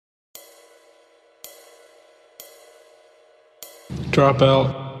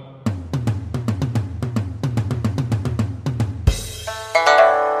Dropout.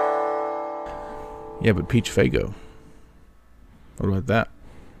 Yeah, but peach Faygo. What about that?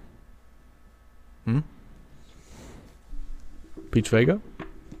 Peach Faygo?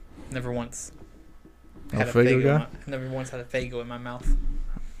 Never once Oh, had a Faygo Faygo. guy? Never once had a Faygo in my mouth.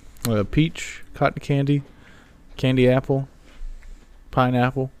 Peach, cotton candy, candy apple,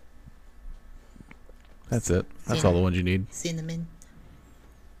 pineapple. That's it. That's all the ones you need. Cinnamon.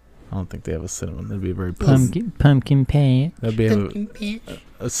 I don't think they have a cinnamon. That'd be a very potent. Pumpkin pie. That'd be Pumpkin pie.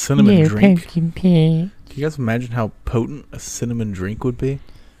 a cinnamon Yeah, drink. pumpkin pie. Can you guys imagine how potent a cinnamon drink would be?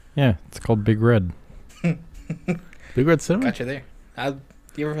 Yeah, it's called Big Red. Big Red cinnamon? Gotcha there.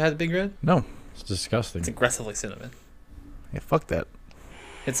 You ever had Big Red? No. It's disgusting. It's aggressively cinnamon. Yeah, fuck that.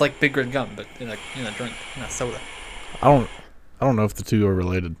 It's like Big Red gum, but in a drink, in a soda. I don't know if the two are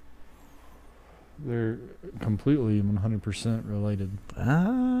related. They're completely 100% related.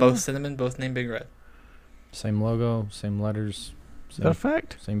 Both cinnamon, both named Big Red. Same logo, same letters, Is that a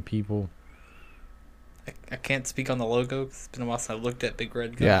fact? same people. I can't speak on the logo 'cause it's been a while since I looked at Big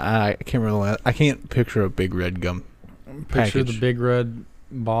Red gum. Yeah, I can't really. I can't picture a Big Red gum. Picture the Package. Big Red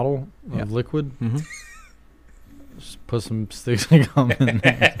bottle of Yeah. liquid. Mm-hmm. Just put some sticks of gum in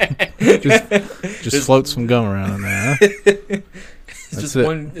there. Just float some gum around in there. Huh? It's That's just it.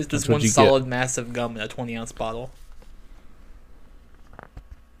 one. It's That's just what one you get. solid mass of gum in a 20-ounce bottle.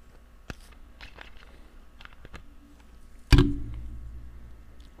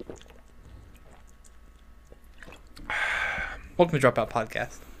 Welcome to Dropout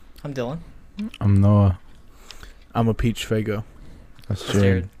Podcast. I'm Dylan. I'm Noah. I'm a peach Faygo. That's That's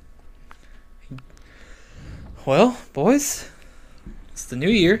Jared. Well, boys, it's the new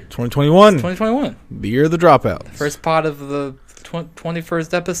year, 2021, 2021. the year of the dropout. First part of the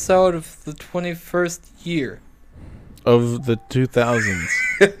 21st episode of the 21st year. Of the 2000s.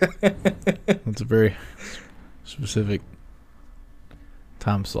 That's a very specific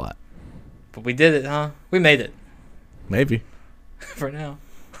time slot. But we did it, huh? We made it. Maybe. For now.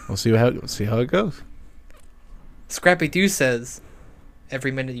 We'll see how it goes. Scrappy Doo says,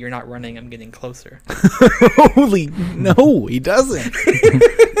 every minute you're not running, I'm getting closer. Holy no, he doesn't.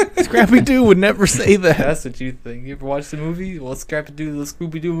 Scrappy Doo would never say that. That's what you think. You ever watch the movie? Well, Scrappy Doo, the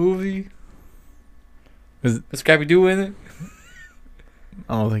Scooby Doo movie? Is Was Scrappy Doo in it?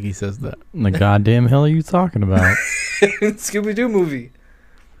 I don't think he says that. The goddamn hell are you talking about? Scooby Doo movie.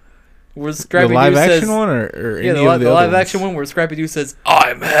 Where Scrappy The live Doo action says, one or yeah, any the, of the the other live action ones? one where Scrappy Doo says,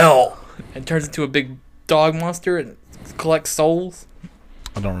 I'm hell, and turns into a big dog monster and collects souls.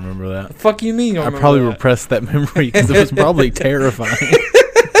 I don't remember that. The fuck you mean you don't I remember probably that? repressed that memory because it was probably terrifying.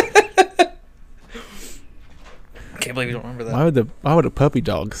 Can't believe you don't remember that. Why would a puppy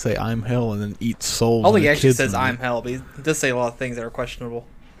dog say I'm hell and then eat souls? I don't think of he the actually kids says in it? I'm hell, but he does say a lot of things that are questionable.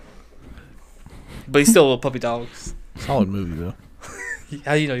 But he's still a little puppy dog. Solid movie though.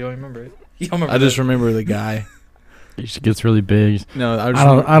 How do you know you don't remember it? You don't remember I just that. remember the guy. He just gets really big. No,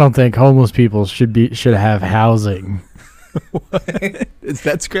 I don't think homeless people should have housing. Is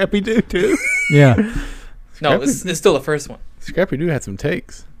that Scrappy Doo too? Yeah. No, it's still the first one. Scrappy Doo had some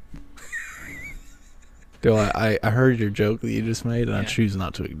takes. Dude, I heard your joke that you just made, and I Yeah. choose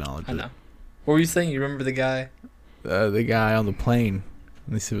not to acknowledge I it. know. What were you saying? You remember the guy? The guy on the plane,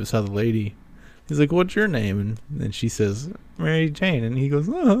 and he saw the lady. He's like, "What's your name?" And then she says, "Mary Jane," and he goes,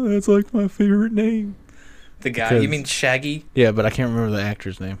 "Oh, that's like my favorite name." The guy. Because- You mean Shaggy? Yeah, but I can't remember the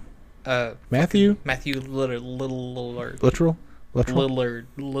actor's name. Matthew Matthew Lillard. Literal. Lillard.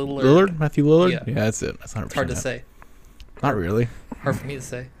 Matthew Lillard. Yeah. Yeah, that's it. That's 100%. It's hard to say. Not really. Hard for me to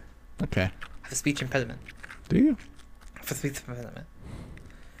say. Okay. I have a speech impediment. Do you? I have a speech impediment.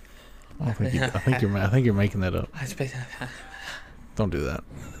 I don't think you. I think you're making that up. I have a speech- Don't do that.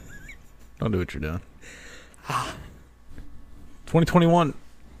 Don't do what you're doing. 2021,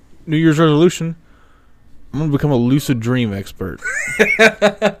 New Year's resolution. I'm gonna become a lucid dream expert.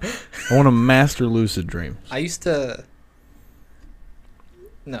 I want to master lucid dreams. I used to.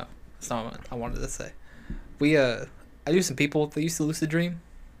 No, that's not what I wanted to say. I knew some people that used to lucid dream.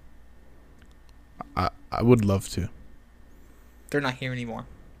 I would love to. They're not here anymore.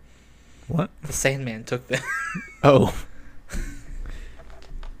 What? The Sandman took them. Oh.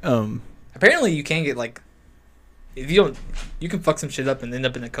 Apparently, you can get like, if you don't, you can fuck some shit up and end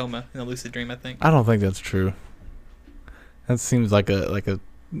up in a coma in a lucid dream. I think. I don't think that's true. That seems like a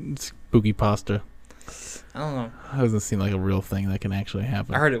spooky pasta. I don't know. That doesn't seem like a real thing that can actually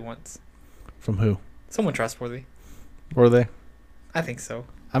happen. I heard it once. From who? Someone trustworthy. Were they? I think so.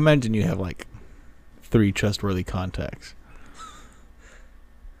 I imagine you have like 3 trustworthy contacts.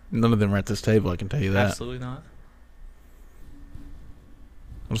 None of them are at this table, I can tell you that. Absolutely not.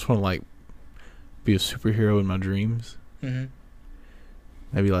 I just want to like be a superhero in my dreams. Mm-hmm.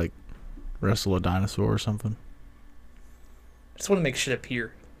 Maybe like wrestle a dinosaur or something. I just want to make shit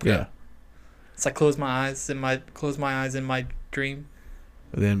appear. Yeah. It's like close my eyes in my dream.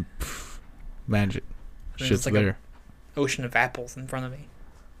 And then magic. And Shit's it's like there. Ocean of apples in front of me.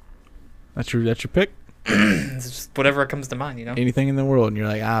 That's your pick? It's just whatever comes to mind, you know. Anything in the world, and you're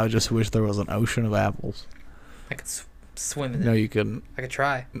like, I just wish there was an ocean of apples. I could swim in it. No, you couldn't. I could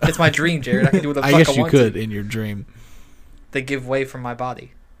try. It's my dream, Jared. I can do what the fuck I I guess you want could to. in your dream. They give way from my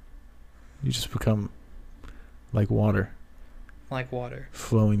body, You just become like water like water.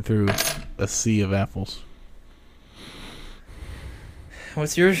 flowing through a sea of apples.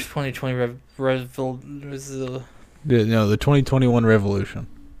 What's your 2020 No, the 2021 revolution.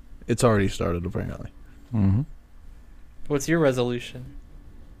 It's already started, apparently. Mm-hmm. What's your resolution?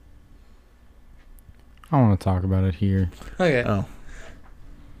 I don't want to talk about it here. Okay. Oh.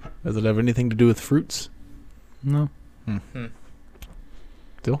 Does it have anything to do with fruits? No.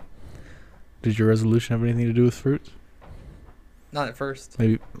 Did your resolution have anything to do with fruits? Not at first.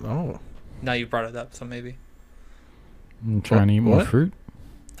 Maybe. Oh. Now you brought it up, so maybe I'm trying to eat more What? fruit.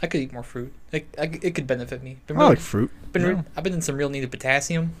 I could eat more fruit. It could benefit me. I like fruit. I've been in some real need of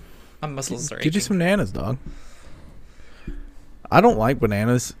potassium. My muscles are Get you aching. some bananas, dog. I don't like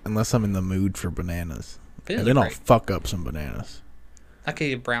bananas unless I'm in the mood for bananas. Bananas And then are I'll great. fuck up some bananas. I could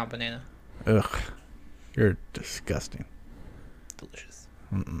eat a brown banana. Ugh. You're disgusting. Delicious.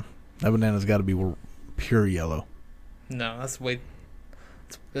 Mm-mm. That banana's got to be pure yellow. No, that's way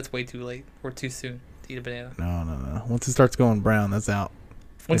too late or too soon to eat a banana. No. Once it starts going brown, that's out.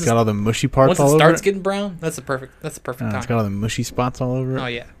 Once It's got all the mushy parts Once all it over starts it. getting brown, that's the perfect It's time. got all the mushy spots all over it. Oh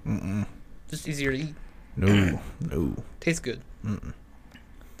yeah, Mm-mm. just easier to eat. No. Tastes good. Mm-mm.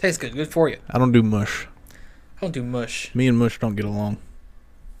 Tastes good. Good for you. I don't do mush. I don't do mush. Me and mush don't get along.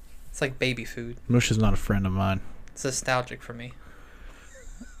 It's like baby food. Mush is not a friend of mine. It's nostalgic for me.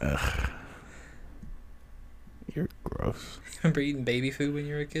 Ugh. You're gross. Remember eating baby food when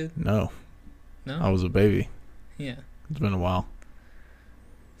you were a kid? No. No. I was a baby. Yeah. It's been a while.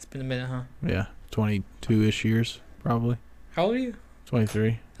 It's been a minute, huh? Yeah. 22-ish years, probably. How old are you? 23.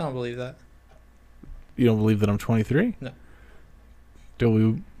 I don't believe that. You don't believe that I'm 23? No. Till we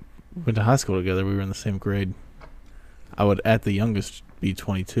went to high school together, we were in the same grade. I would, at the youngest, be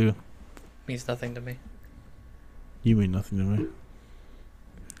 22. Means nothing to me. You mean nothing to me.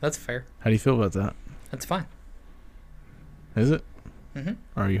 That's fair. How do you feel about that? That's fine. Is it? Mm-hmm.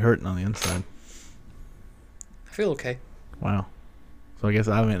 Or are you hurting on the inside? I feel okay. Wow. So I guess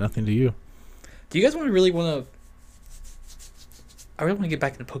I meant nothing to you. Do you guys really want to? I really want to get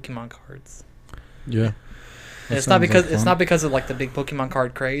back into Pokemon cards. Yeah. And it's not because of like the big Pokemon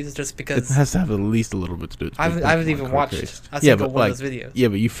card craze. It's just It because has to have at least a little bit to do with I haven't even Pokemon watched craze. a Yeah, single but one like, of those videos. yeah,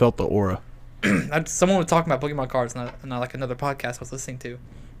 but you felt the aura. Someone was talking about Pokemon cards, not like another podcast I was listening to.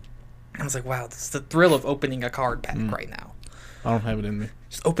 I was like, wow, this is the thrill of opening a card pack right now. I don't have it in me.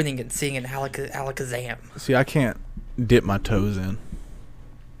 Just opening and seeing an Alakazam. See, I can't dip my toes in.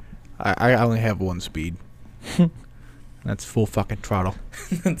 I only have one speed. That's full fucking throttle.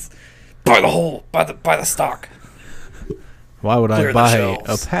 It's by the hole, by the stock. Why would Clear I the buy a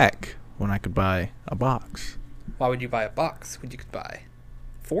shelves. pack when I could buy a box? Why would you buy a box when you could buy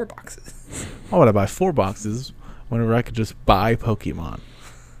 4 boxes? Why would I buy 4 boxes whenever I could just buy Pokemon?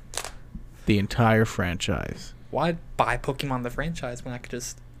 The entire franchise. Why buy Pokemon the franchise when I could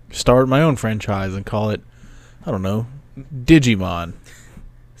just... Start my own franchise and call it, I don't know, Digimon.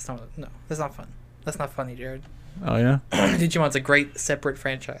 No, that's not fun. That's not funny, Jared. Oh, yeah? Digimon's a great separate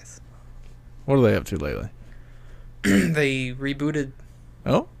franchise. What are they up to lately? They rebooted...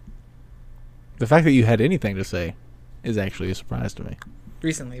 Oh? The fact that you had anything to say is actually a surprise to me.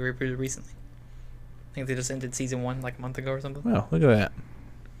 rebooted recently. I think they just ended season 1 like a month ago or something. Well, look at that.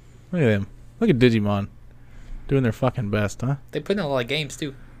 Look at them. Look at Digimon. Doing their fucking best, huh? They put in a lot of games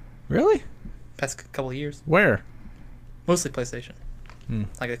too, Really? past couple of years. Where? Mostly PlayStation, Hmm.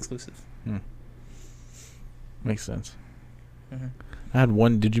 like exclusive. Makes sense. Mm-hmm. I had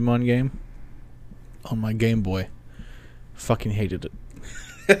one Digimon game on my Game Boy. Fucking hated it.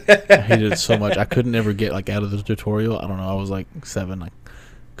 I hated it so much. I couldn't ever get like out of the tutorial. I don't know. I was like 7. I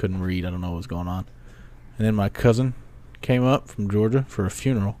couldn't read. I don't know what was going on. And then my cousin came up from Georgia for a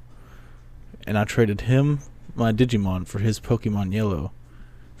funeral, and I traded him my Digimon for his Pokemon Yellow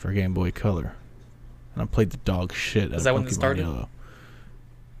for Game Boy Color. And I played the dog shit out Is of that when it Pokemon started? Yellow.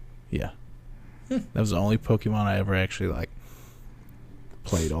 Yeah. That was the only Pokemon I ever actually like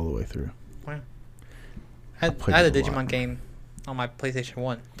played all the way through. Wow. I played had a it a lot. Digimon game on my PlayStation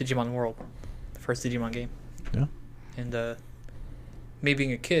 1, Digimon World, the first Digimon game. Yeah. And me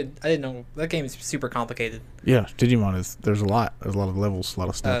being a kid, I didn't know that game is super complicated. Yeah, Digimon is. There's a lot. There's a lot of levels, a lot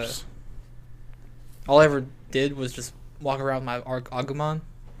of steps. All I ever did was just walk around my Agumon,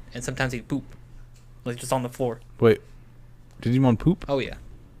 and sometimes he'd poop, like just on the floor. Wait, Digimon poop? Oh yeah,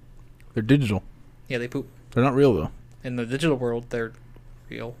 They're digital. yeah, they poop. They're not real though. In the digital world, they're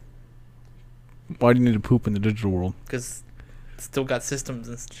real Why do you need to poop in the digital world? because it's still got systems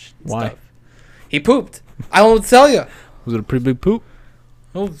and Why? stuff. He pooped. I won't tell you. Was it a pretty big poop?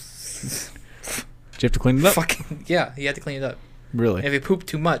 Oh, Did you have to clean it up? fucking yeah, he had to clean it up. Really? And if he pooped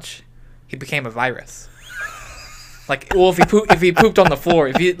too much, he became a virus. Like, well, if he pooped on the floor,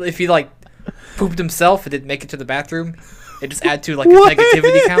 if he like pooped himself and didn't make it to the bathroom, it just add to like his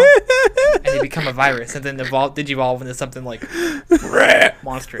negativity count, and he become a virus, and then digivolve into something like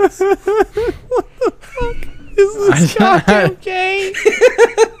monstrous. This is goddamn gay.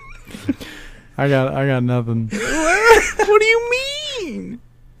 I got nothing. What do you mean?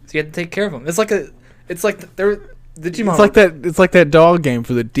 So you had to take care of him. It's like they're Digimon. It's like that dog game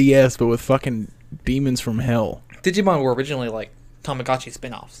for the DS, but with fucking demons from hell. Digimon were originally like Tamagotchi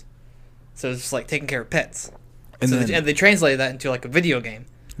spin-offs. So it's just like taking care of pets. And And they translated that into like a video game.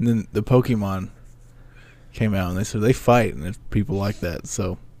 And then the Pokemon came out, and they said they fight, and there's people like that.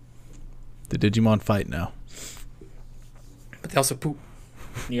 So the Digimon fight now. But they also poop.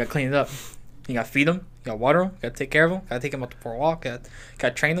 You gotta clean it up. You gotta feed them. You gotta water them. You gotta take care of them. Gotta take them out for a walk.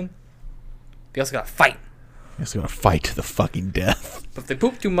 Gotta train them. You also gotta fight. They're just gonna fight to the fucking death. But if they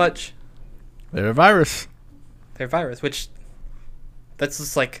poop too much, They're a virus. they're virus. Which that's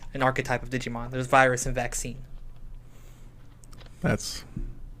just like an archetype of Digimon. There's virus and vaccine. That's.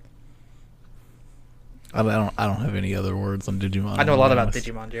 I don't have any other words on Digimon. I know a lot about honest.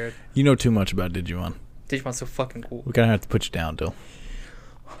 Digimon, Jared. You know too much about Digimon. Digimon's so fucking cool. We're gonna have to put you down, Dill.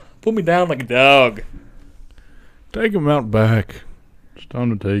 Put me down like a dog. Take him out back. It's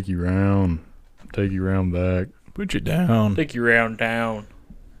time to take you round. Take you round back. Put you down. Take you round town.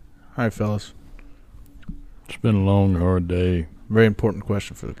 All right, fellas. It's been a long, hard day. Very important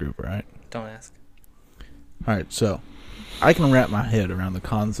question for the group, all right? Don't ask. All right, so I can wrap my head around the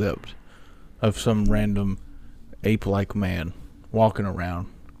concept of some random ape-like man walking around,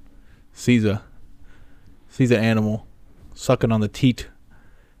 sees an animal, sucking on the teat,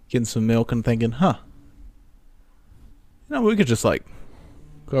 getting some milk, and thinking, we could just like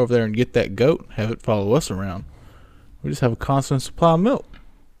go over there and get that goat, have it follow us around. We just have a constant supply of milk.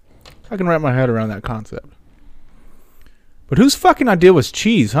 I can wrap my head around that concept. But whose fucking idea was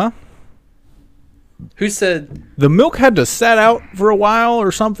cheese, huh? Who said? The milk had to set out for a while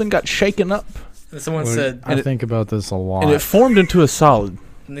or something, got shaken up, And someone Well, said, I think about this a lot. and it formed into a solid.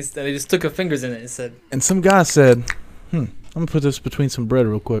 and they just took their fingers in it and said, And some guy said, I'm going to put this between some bread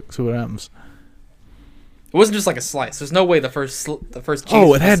real quick, see what happens. it wasn't just like a slice. There's no way the first cheese. Oh,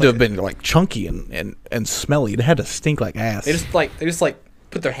 was it had just to like have been like chunky and smelly. It had to stink like ass. They just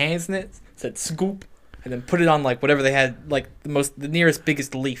put their hands in it, said scoop, and then put it on like whatever they had, like the nearest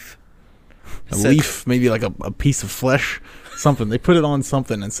biggest leaf. a Said- leaf, maybe like a piece of flesh, something. They put it on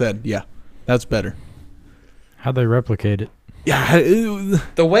something and said, yeah, that's better. How'd they replicate it? Yeah,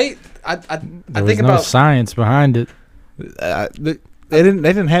 The way I There was think no about science behind it. they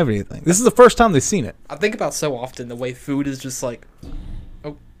didn't have anything. This is the first time they've seen it. I think about so often the way food is just like,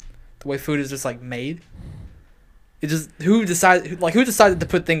 the way food is just like made. It just who decided to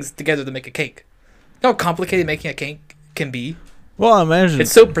put things together to make a cake? You know how complicated making a cake can be. Well, I imagine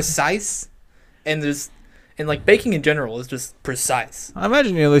It's so precise, and like baking in general is just precise.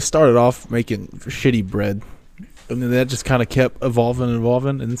 they started off making shitty bread, and then that just kind of kept evolving,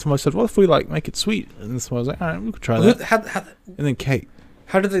 and then somebody said, "What if we like make it sweet?" And then somebody was like, "All right, we could try that." And then cake.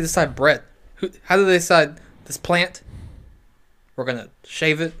 How did they decide bread? How did they decide this plant? We're gonna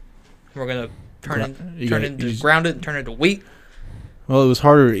shave it. We're gonna ground it and turn it into wheat. Well, it was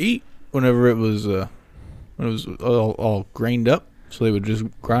harder to eat whenever it was all grained up. So they would just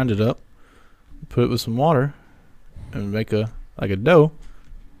grind it up, put it with some water, and make a dough.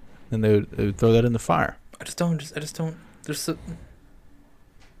 Then they would throw that in the fire. I just don't. There's so,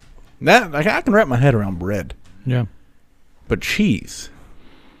 That I can wrap my head around bread, Yeah. but cheese,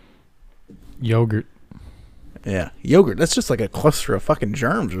 Yogurt. yeah, yogurt. That's just like a cluster of fucking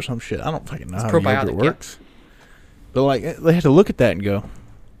germs or some shit. I don't fucking know It's how probiotic, yogurt yeah. works. But like they had to look at that and go,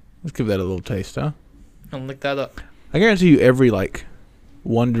 "Let's give that a little taste, huh?" and look that up. I guarantee you every like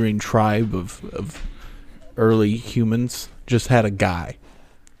wandering tribe of early humans just had a guy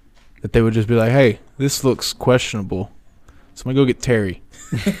that they would just be like, hey, this looks questionable, so I'm gonna go get Terry.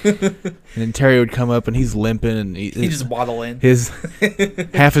 And then Terry would come up and he's limping and He just waddle in. his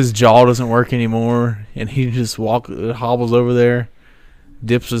half his jaw doesn't work anymore and he just hobbles over there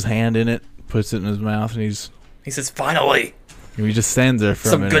dips his hand in it, puts it in his mouth, and He says, "Finally, he just stands there for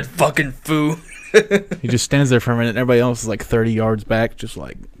a some minute. good fucking food." He just stands there for a minute, and everybody else is like 30 yards back, just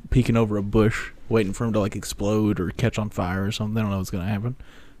like peeking over a bush, waiting for him to like explode or catch on fire or something. They don't know what's gonna happen.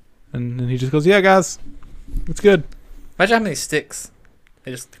 And then he just goes, "Yeah, guys, it's good." Imagine how many sticks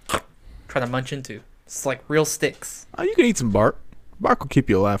they just try to munch into. It's like real sticks. Oh, you can eat some bark. Bark will keep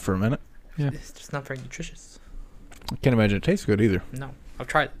you alive for a minute. It's just not very nutritious. I can't imagine it tastes good either. No, I've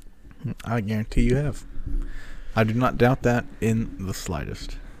tried it. I guarantee you have. I do not doubt that in the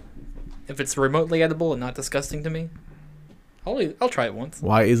slightest. If it's remotely edible and not disgusting to me, I'll try it once.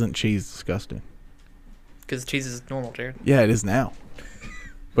 Why isn't cheese disgusting? Because cheese is normal, Jared. Yeah, it is now.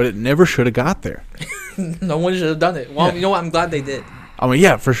 But it never should have got there. No one should have done it. Well, Yeah. you know what? I'm glad they did. I mean,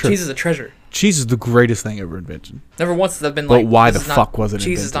 yeah, for sure. Cheese is a treasure. Cheese is the greatest thing ever invented. Never once have been But like, why this the is fuck was it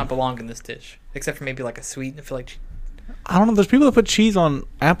cheese does invented? not belong in this dish, except for maybe like a sweet. I feel like I don't know. There's people that put cheese on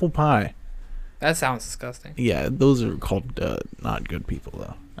apple pie. that sounds disgusting. Yeah, those are called not good people,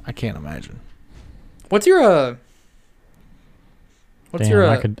 though. I can't imagine. What's your What's Damn,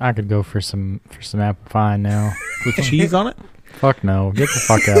 your I could go for some apple pie now. With cheese on it? Fuck no, get the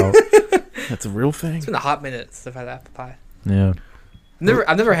fuck out. That's a real thing. It's been a hot minute since I've had apple pie. Yeah.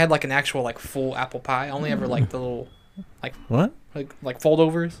 I've never had like an actual like full apple pie. I only ever like the little What? like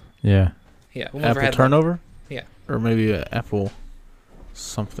foldovers. Yeah. Yeah, we've never Apple had turnover? Yeah. Or maybe apple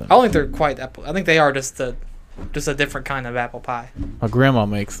something. I don't think they're quite apple. I think they are just a different kind of apple pie. My grandma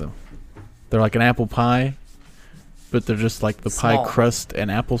makes them. They're like an apple pie, but they're just like the Small. pie crust and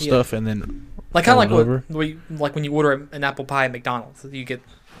apple Yeah. stuff, and then Like kind of like Fold over? like when you order an apple pie at McDonald's, you get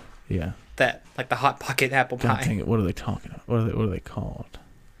yeah. that like the hot pocket apple God pie. dang it! What are they talking about? What are they called?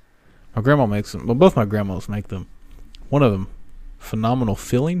 My grandma makes them. Well, both my grandmas make them. One of them, phenomenal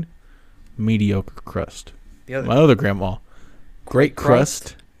filling, mediocre crust. The other My other grandma, great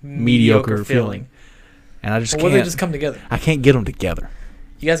crust, mediocre filling. And I just Well, what do they can't. just come together? I can't get them together.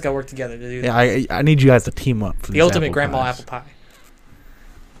 You guys got to work together to do Yeah, that. I need you guys to team up for The these ultimate apple grandma pies. apple pie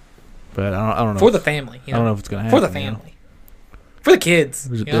But I don't know. for the family. You I don't know, know if it's gonna happen. for the you know? family, for the kids.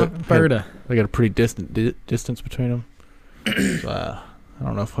 There's a- You know? Berta. They got a pretty distant distance between them. So, I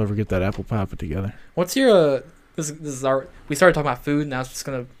don't know if I'll ever get that apple pie put together. What's your this is our we started talking about food. Now it's just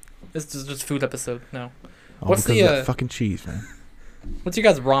gonna this is just food episode. No, All What's because the, of that uh, fucking cheese, man. what's your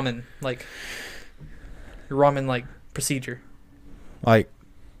guys' ramen like? Your ramen like procedure? Like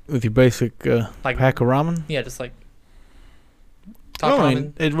with your basic Like pack of ramen. yeah, just like top Well, I ramen.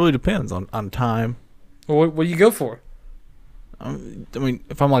 mean, it really depends on time. Or what do you go for? I mean,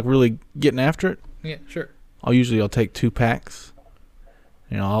 if I'm like really getting after it, Yeah, sure. I'll take 2 packs.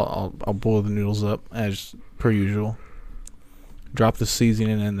 You know, I'll boil the noodles up as per usual. Drop the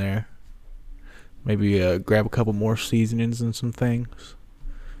seasoning in there. Maybe grab a couple more seasonings and some things.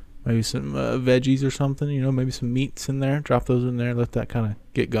 Maybe some veggies or something. You know, maybe some meats in there. Drop those in there. Let that kind of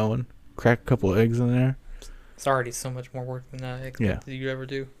get going. Crack a couple of eggs in there. It's already so much more work than I expected you ever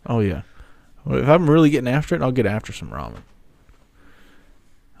do. Oh yeah. Well, if I'm really getting after it, I'll get after some ramen.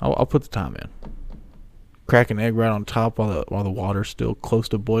 I'll put the time in. Crack an egg right on top while the water's still close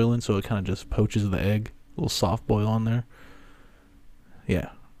to boiling, so it kind of just poaches the egg. A little soft boil on there. Yeah,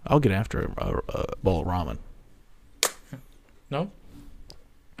 I'll get after a bowl of ramen. No?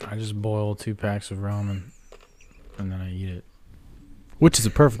 I just boil 2 packs of ramen, and then I eat it. Which is a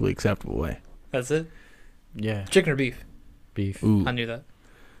perfectly acceptable way. That's it? Yeah. Chicken or beef? Beef. Ooh, I knew that.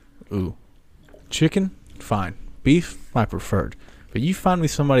 ooh. Chicken, fine. Beef, my preferred. But you find me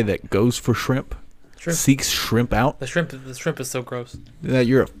somebody that goes for shrimp, Shrimp. seeks shrimp out, The shrimp is so gross. that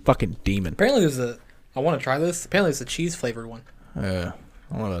you're a fucking demon. Apparently I want to try this. Apparently it's a cheese flavored one. I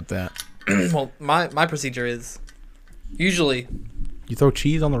don't know about that. Well, my procedure is usually You throw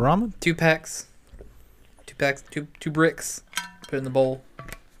cheese on the ramen? 2 packs, 2 bricks, put it in the bowl,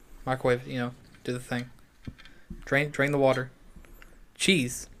 microwave, do the thing. Drain the water.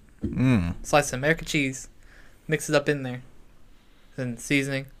 Cheese. Slice American cheese. Mix it up in there. Then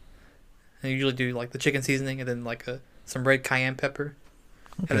seasoning. And I usually do like the chicken seasoning and then like some red cayenne pepper.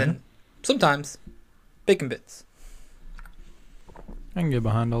 Okay. And then sometimes bacon bits. I can get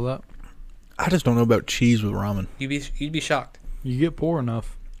behind all that. I just don't know about cheese with ramen. You'd be shocked. You get poor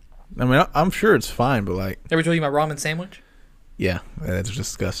enough. I mean, I'm sure it's fine, but like, Ever told you my ramen sandwich? yeah, that's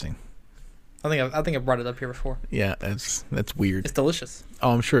disgusting. I think I brought it up here before. Yeah, that's weird. It's delicious. Oh,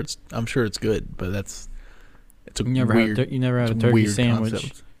 I'm sure it's good, but it's a You never weird, had a it's a turkey weird sandwich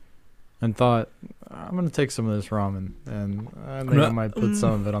concept. and thought, I'm gonna take some of this ramen, and I think I might put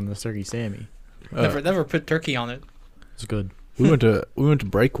some of it on this turkey Sammy. Never put turkey on it. It's good. We went to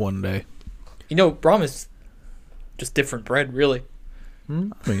break one day. Ramen is just different bread, really.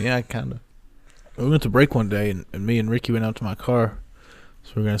 I mean, yeah, kind of. We went to break one day, and me and Ricky went out to my car.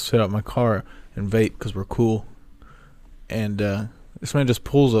 So we're going to set up my car and vape because we're cool. And this man just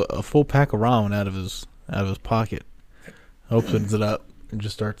pulls a full pack of ramen out of his pocket, opens it up, and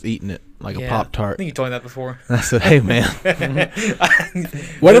just starts eating it like a I Pop-Tart. think you told me that before. And I said, hey, man,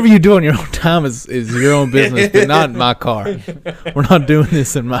 whatever you do in your own time is your own business, but not in my car. We're not doing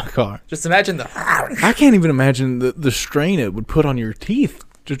this in my car. Just imagine the. I can't even imagine the strain it would put on your teeth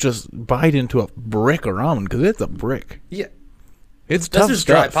to just bite into a brick of ramen, because it's a brick. Yeah. It's That's tough just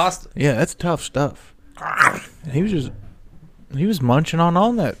stuff. dry pasta. Yeah, that's tough stuff. And he was munching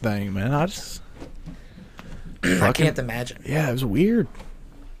on that thing, man. I can't imagine. Yeah, it was weird.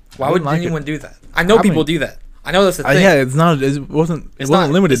 Why would anyone do that? I know people do that. I know that's a thing. Yeah, it wasn't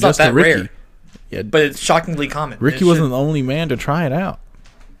limited it's not just to that Ricky. rare. Yeah, But it's shockingly common. Ricky wasn't the only man to try it out.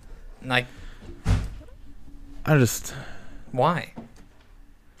 Like, why?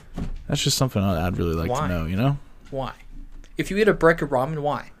 That's just something I'd really like Why? to know, you know? Why? If you eat a brick of ramen,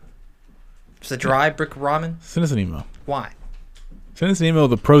 why? Just a dry brick of ramen? Send us an email. Why? Send us an email of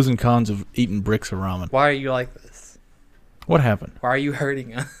the pros and cons of eating bricks of ramen. Why are you like this? What happened? Why are you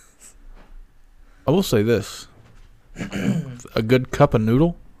hurting us? I will say this. A good cup of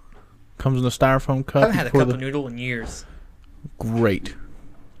noodle comes in a styrofoam cup. I haven't had a cup of noodle in years. Great.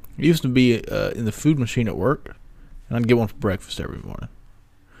 It used to be in the food machine at work, and I'd get one for breakfast every morning.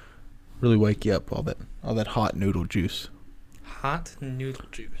 Really wake you up, all that hot noodle juice. Hot noodle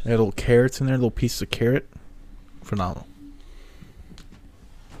juice. They had little carrots in there, little pieces of carrot. Phenomenal.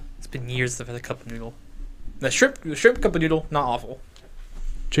 It's been years since I've had a cup of noodle. The shrimp cup of noodle, not awful.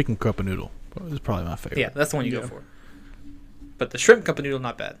 Chicken cup of noodle is probably my favorite. Yeah, that's the one you go for. But the shrimp cup of noodle,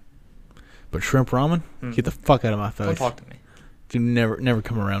 not bad. But shrimp ramen? Get the fuck out of my face. Don't talk to me. You never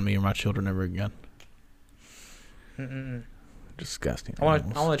come around me or my children ever again. Mm-mm. Disgusting. I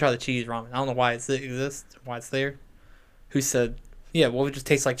want to try the cheese ramen. I don't know why it exists, why it's there. Who said, yeah, well, it just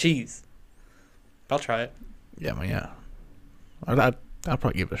tastes like cheese. I'll try it. Yeah, man, yeah. I'd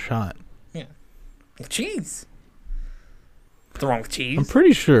probably give it a shot. Yeah. Cheese. What's wrong with cheese? I'm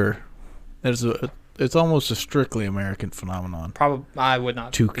pretty sure it's almost a strictly American phenomenon. Probably, I would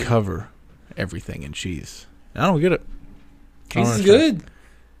not. To cover everything in cheese. I don't get it. Cheese is good.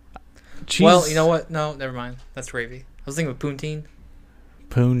 Cheese. Well, you know what? No, never mind. That's gravy. I was thinking of poutine.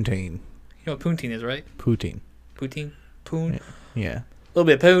 Poutine. You know what poutine is, right? Poutine. Poutine. Poon. Yeah. A little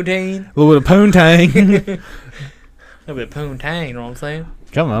bit of poutine. A little bit of poutine. A little bit of poutine, you know what I'm saying?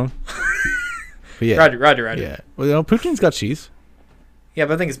 Come on. But yeah. Roger. Yeah. Well, you know, poutine's got cheese. Yeah,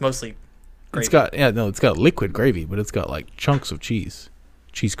 but I think it's mostly gravy. It's got liquid gravy, but it's got like chunks of cheese.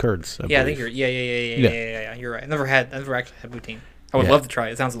 Cheese curds. I think believe. you're yeah, you're right. I never actually had poutine. I would love to try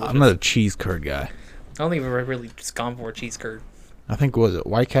it. It sounds delicious. I'm not a cheese curd guy. I don't think I've ever really just gone for a cheese curd. I think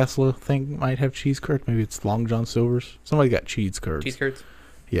White Castle thing might have cheese curd. Maybe it's Long John Silver's. Somebody got cheese curds. Cheese curds?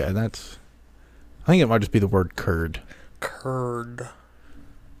 Yeah, I think it might just be the word curd. Curd.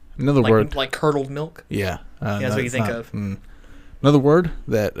 Another word. Like curdled milk? Yeah. That's what you think of. Another word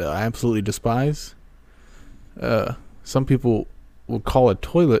that I absolutely despise. Some people will call a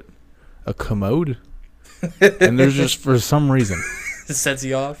toilet a commode. And there's just, for some reason. It sets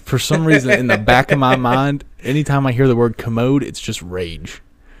you off? For some reason, in the back of my mind, anytime I hear the word commode, it's just rage.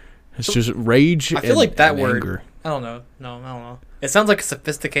 It's just rage. I feel like that word. Anger. I don't know. No, I don't know. It sounds like a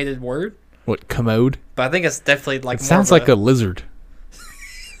sophisticated word. What, commode? But I think it's definitely like it sounds like a lizard.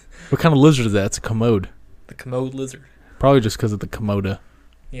 What kind of lizard is that? It's a commode. The commode lizard. Probably just because of the Komoda.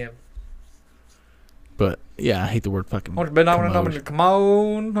 Yeah. But, yeah, I hate the word fucking Come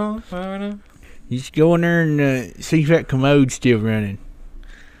on. You just go in there and see if that commode's still running.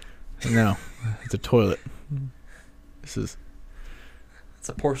 No, it's a toilet. It's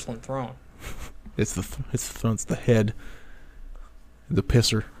a porcelain throne. It's the head, the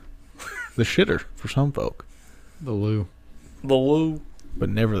pisser, the shitter for some folk. The loo. But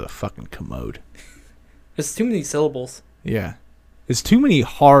never the fucking commode. There's too many syllables. Yeah, it's too many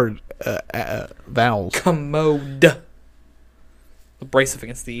hard vowels. Commode. Abrasive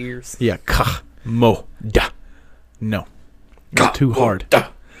against the ears. Yeah, ka-mo-da. No, not too hard.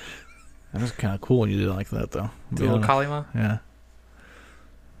 That was kind of cool when you did it like that, though. The little Kalima? Yeah.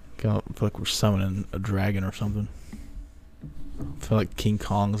 I feel like we're summoning a dragon or something. I feel like King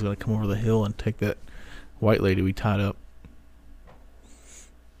Kong's going to come over the hill and take that white lady we tied up.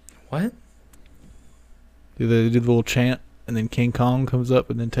 What? They do the little chant, and then King Kong comes up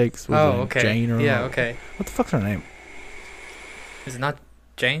and then takes okay. Jane or okay. What the fuck's her name? Is it not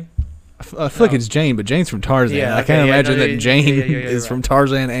Jane? I feel like it's Jane, but Jane's from Tarzan. Yeah, I can't imagine that Jane is right. from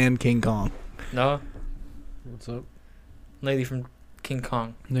Tarzan and King Kong. No. What's up? Lady from King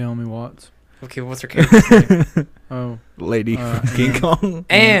Kong. Naomi Watts. Okay, what's her character's name? Oh, Lady King Kong.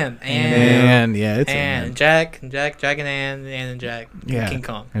 And Yeah, it's and Jack and Ann and Jack. Yeah. King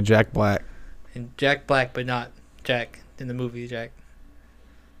Kong. and Jack Black. And Jack Black, but not Jack in the movie Jack.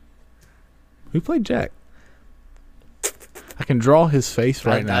 Who played Jack? I can draw his face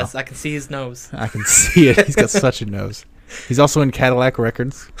right now. I can see his nose. I can see it. He's got such a nose. He's also in Cadillac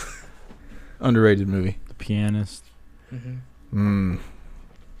Records. Underrated movie. The Pianist. Mm-hmm.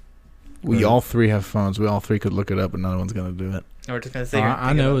 We Right. all three have phones. We all three could look it up, and no one's gonna do it. We're just gonna say.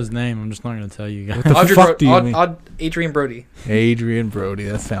 I know his name. I'm just not going to tell you guys. What the fuck do you mean? Adrian Brody. Adrian Brody.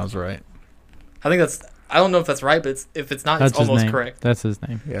 That sounds right. I think that's. I don't know if that's right, but if it's not, That's it's his almost name. correct. That's his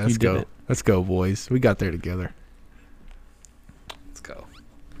name. Yeah, He let's did go. it. Let's go, boys. We got there together. Let's go.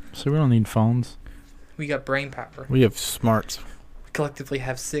 So we don't need phones. We got brain power. We have smarts. We collectively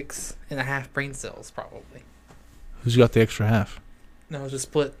have 6.5 brain cells, probably. Who's got the extra half? No, it's just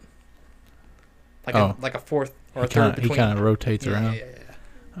split. Oh. Like a fourth or a He third kind between. of rotates around.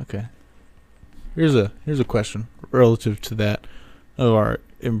 Yeah. Okay. Here's a question relative to that of our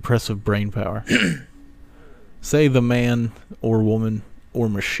impressive brain power. Say the man or woman or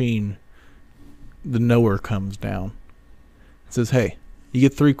machine, the knower comes down. It says, "Hey, you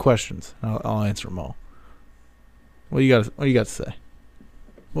get 3 questions. I'll answer them all." What do you got to say?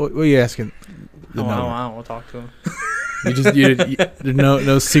 What are you asking? The knower? I don't want to talk to him. There's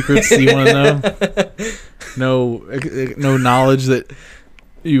no secrets you want to know. No knowledge that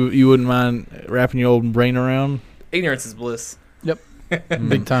you wouldn't mind wrapping your old brain around. Ignorance is bliss.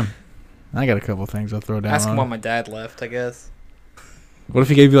 Big time. I got a couple things I'll throw down. Ask him on why it. my dad left, I guess. What if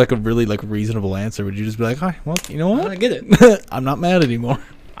he gave you like a really like reasonable answer? Would you just be like, "Hi, well, you know I what? get it. I'm not mad anymore."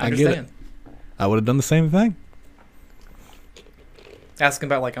 I I get it. understand. I would have done the same thing. Ask him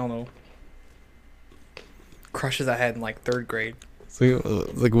about, like, I don't know, crushes I had in, like, 3rd grade. So,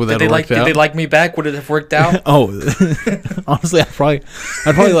 like, would that Did have worked they out? like me back? Would it have worked out? Oh, honestly, I'd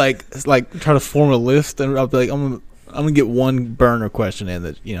probably like try to form a list, and I'd be like, I'm gonna get one burner question in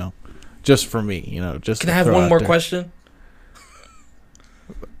that, just for me, just. Can to I have throw one out more there. question?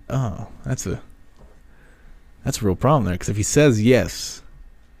 Oh, that's a real problem there. Because if he says yes,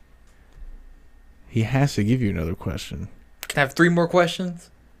 he has to give you another question. Can I have 3 more questions?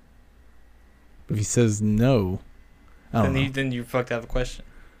 If he says no, I don't know. Then you fucked out of a question.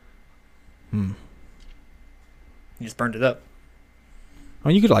 Hmm. You just burned it up. I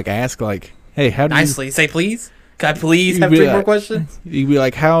mean, you could like ask like, "Hey, how do Nicely. Say please. Can I please You'd have be 3 more like- questions? you'd be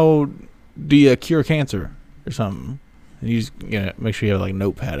like, how do you cure cancer or something?" And you just make sure you have like a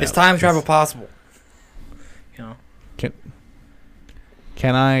notepad. Is out. time travel possible?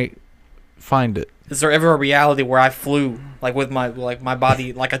 Can I find it? Is there ever a reality where I flew, like, with my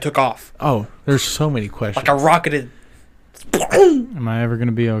body, like I took off, Oh, there's so many questions. like I rocketed? Am I ever going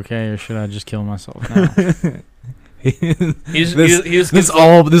to be okay, or should I just kill myself now? He just this gives this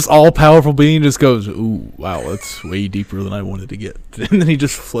all powerful being just goes, "Ooh, wow, that's way deeper than I wanted to get," and then he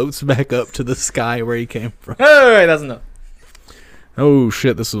just floats back up to the sky where he came from. Hey, that's enough. Oh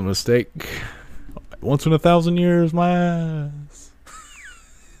shit, this was a mistake. Once in 1,000 years, my ass.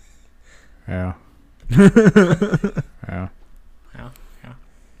 Yeah. Yeah.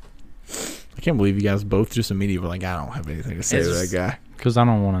 I can't believe you guys both just immediately were like, "I don't have anything to say It's to just- that guy." Because I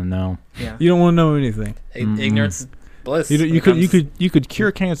don't want to know. Yeah. You don't want to know anything. Ignorance is bliss. You when it could comes-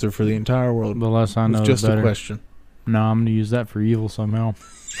 cure cancer for the entire world. The less I know, With just the a better. question. No, I'm going to use that for evil somehow.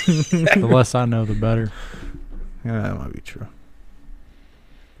 The less I know, the better. Yeah, that might be true.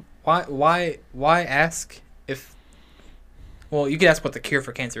 Why ask if? Well, you could ask what the cure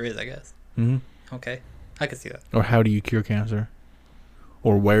for cancer is, I guess. Hmm. Okay, I could see that. Or how do you cure cancer?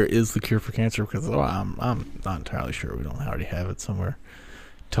 Or where is the cure for cancer? Because I'm not entirely sure. We don't already have it somewhere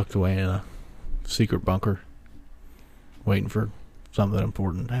tucked away in a secret bunker, waiting for something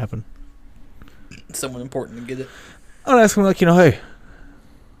important to happen. Someone important to get it. I'd ask him like, hey,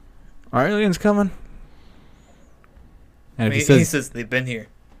 are aliens coming? And if he He says, says they've been here.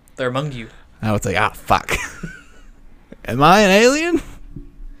 They're among you. I would say, fuck. Am I an alien?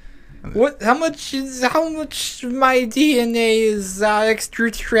 What? How much of my DNA is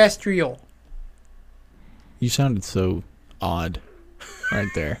extraterrestrial? You sounded so odd right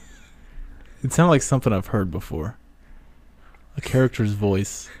there. It sounded like something I've heard before. A character's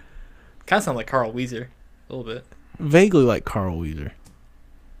voice. Kind of sound like Carl Weezer, a little bit. Vaguely like Carl Weezer.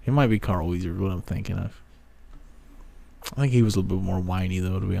 It might be Carl Weezer, what I'm thinking of. I think he was a little bit more whiny,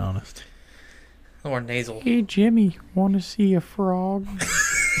 though, to be honest. Or nasal. Hey, Jimmy, want to see a frog?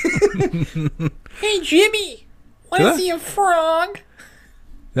 Hey, Jimmy, Did I- see a frog?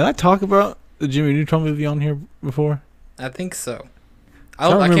 Did I talk about the Jimmy Neutron movie on here before? I think so. I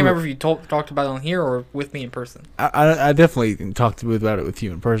can't remember if you talked about it on here or with me in person. I definitely talked about it with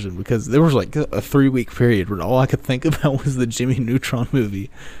you in person because there was like a 3-week period where all I could think about was the Jimmy Neutron movie.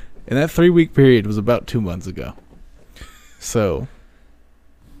 And that 3-week period was about 2 months ago. So,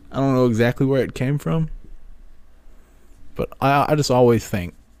 I don't know exactly where it came from. But I just always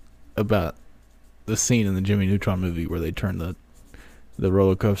think about the scene in the Jimmy Neutron movie where they turn the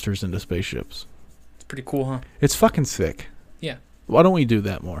roller coasters into spaceships. It's pretty cool, huh? It's fucking sick. Yeah. Why don't we do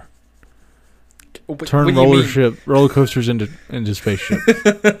that more? What Turn do you mean? roller coasters into spaceships.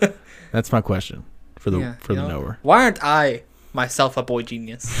 That's my question for the knower. Why aren't I myself a boy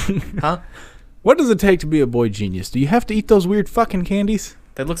genius? Huh? What does it take to be a boy genius? Do you have to eat those weird fucking candies?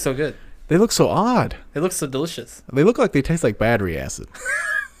 They look so good. They look so odd. They look so delicious. They look like they taste like battery acid.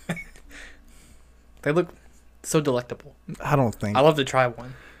 They look so delectable. I don't think. I love to try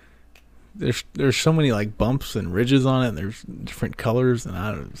one. There's so many like bumps and ridges on it. And there's different colors, and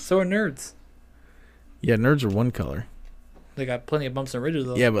I don't. So are nerds. Yeah, nerds are one color. They got plenty of bumps and ridges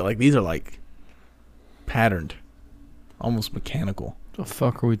though. Yeah, but like these are like patterned, almost mechanical. The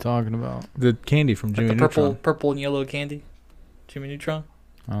fuck are we talking about? The candy from Jimmy Like the Neutron. purple and yellow candy. Jimmy Neutron.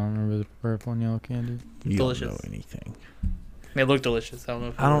 I don't remember the purple and yellow candy. You Delicious. don't know anything. They look delicious. I don't know.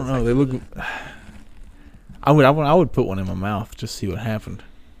 If I don't know. They look. I would put one in my mouth just to see what happened.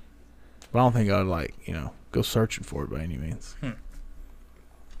 But I don't think I'd like go searching for it by any means.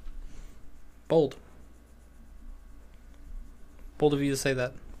 Bold. Bold of you to say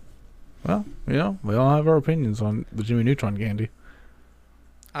that. Well, we all have our opinions on the Jimmy Neutron candy.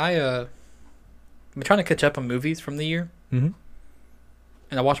 I've been trying to catch up on movies from the year, Mm-hmm.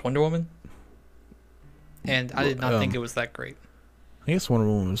 and I watched Wonder Woman, and I did not think it was that great. I guess Wonder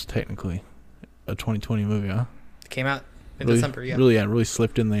Woman was technically a 2020 movie, huh? It came out in really, December, yeah. Really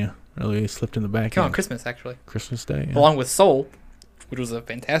slipped in the back. It came out on end. Christmas, actually. Christmas Day. Yeah. Along with Soul, which was a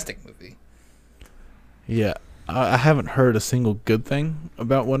fantastic movie. Yeah, I haven't heard a single good thing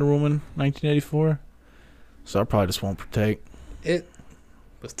about Wonder Woman 1984, so I probably just won't partake. It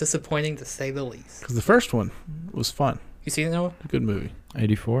was disappointing to say the least. Because the first one was fun. You seen it, Noah? A good movie.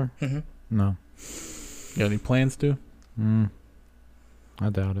 84? Mm-hmm. No. Got any plans to? I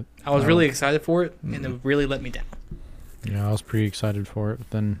doubt it. I was really excited for it, and it really let me down. Yeah, I was pretty excited for it, but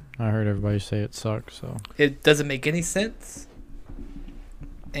then I heard everybody say it sucked, so. It doesn't make any sense,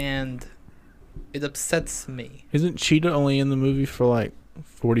 and it upsets me. Isn't Cheetah only in the movie for like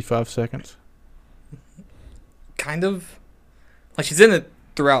 45 seconds? Kind of. Like, she's in it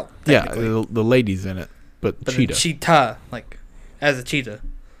throughout. Yeah, technically. the lady's in it, but But Cheetah. Cheetah, like, as a cheetah,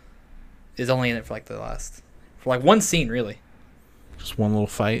 is only in it for like one scene, really. Just one little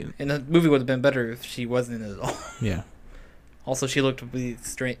fight. And the movie would have been better if she wasn't in it at all. Yeah. Also, she looked really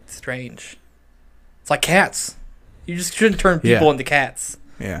strange. It's like cats. You just shouldn't turn people into cats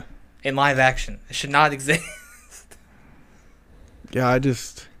Yeah. in live action. It should not exist. Yeah, I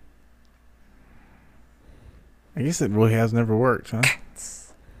guess it really has never worked, huh?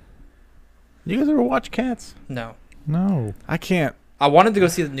 You guys ever watch Cats? No. No. I can't. I wanted to go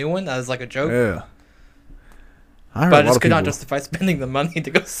see the new one as like a joke, Yeah. I heard but I a lot just of could not people. justify spending the money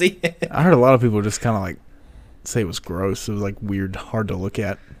to go see it. I heard a lot of people just kind of like say it was gross. It was like weird, hard to look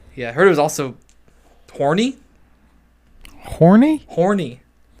at. Yeah, I heard it was also horny. Horny? Horny.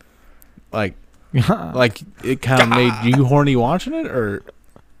 Like it kind of made you horny watching it, or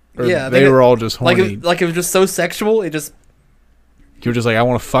Yeah, I they think were all just horny. Like it was just so sexual. It just You were just like, I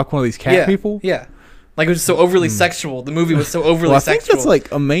want to fuck one of these cat people. Yeah, like it was just so overly sexual. The movie was so overly Well, I think sexual that's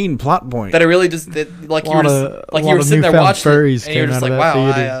like a main plot point. that it really just like you were sitting there watching it, and you were just like,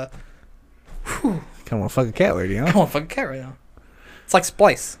 wow, theater. Kind of want to fuck a cat lady, huh? I want to fuck a cat right now. It's like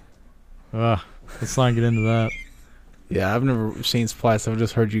Splice. Let's not get into that. Yeah, I've never seen Splice. I've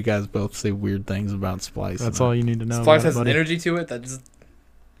just heard you guys both say weird things about Splice. That's all you need to know. Splice about has it, an buddy. energy to it that just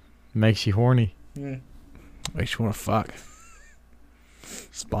Makes you horny. Makes you want to fuck.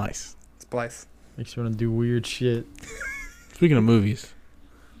 Splice. Splice. Makes you want to do weird shit. Speaking of movies,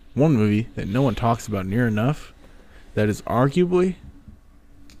 one movie that no one talks about near enough that is arguably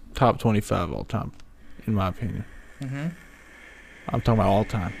top 25 all time, in my opinion. Mm-hmm. I'm talking about all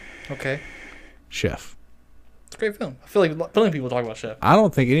time. Okay. Chef. It's a great film. I feel like plenty of people talk about Chef. I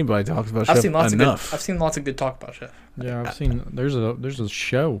don't think anybody talks about Chef enough. I've seen lots of good talk about Chef. Yeah, I've seen. There's a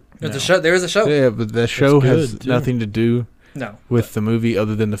show. There's now. a show. There is a show. Yeah, but the show has good, too. nothing to do No. with the movie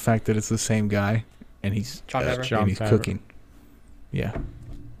other than the fact that it's the same guy and he's John Favreau. John and he's Favreau. cooking. Yeah.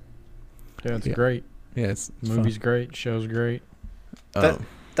 Yeah, it's Yeah. great. Yeah, it's Movie's great. Show's great. fun.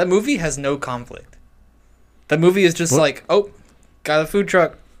 That movie has no conflict. That movie is just What? like, oh, got a food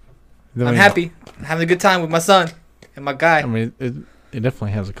truck. I I'm mean, happy. I'm having a good time with my son and my guy. I mean, It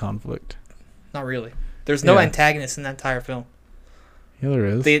definitely has a conflict. Not really. There's no Yeah. antagonist in that entire film. Yeah, there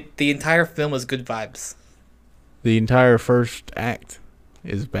is. The entire film was good vibes. The entire first act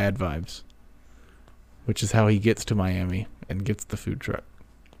is bad vibes, which is how he gets to Miami and gets the food truck.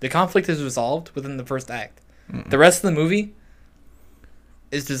 The conflict is resolved within the first act. Mm-mm. The rest of the movie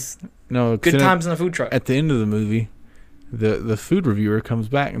is just No, 'cause good then times in a food truck. At the end of the movie, the food reviewer comes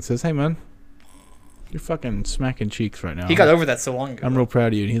back and says, "Hey man, you're fucking smacking cheeks right now. He got over that so long ago. I'm real proud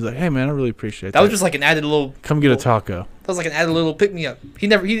of you." And he's like, "Hey man, I really appreciate that. That was just like an added little. Come get a taco." That was like an added little pick me up. He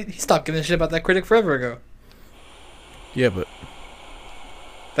stopped giving a shit about that critic forever ago. Yeah, but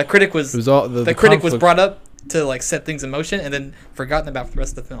That critic it was was all the critic was conflict- brought up to like set things in motion and then forgotten about for the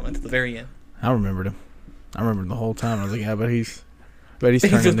rest of the film until the very end. I remembered him. I remembered him the whole time. I was like, "Yeah, but he's turning He's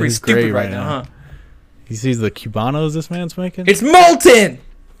into pretty his stupid grave right now, huh? He sees the cubanos this man's making. It's molten.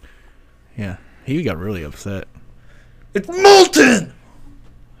 Yeah, he got really upset. It's molten.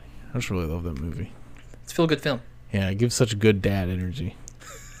 I just really love that movie. It's a feel good film. Yeah, it gives such good dad energy.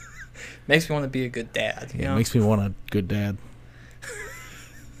 Makes me want to be a good dad. You Yeah, know? it makes me want a good dad.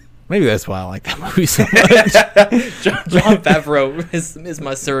 Maybe that's why I like that movie so much. John Favreau is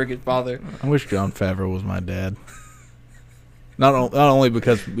my surrogate father. I wish Jon Favreau was my dad. Not only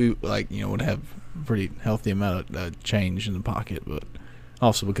because we would have a pretty healthy amount of change in the pocket, but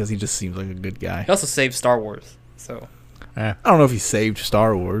also because he just seems like a good guy. He also saved Star Wars, so I don't know if he saved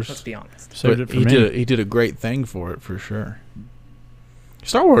Star Wars. let's be honest. Saved but it for he me. he did a great thing for it for sure.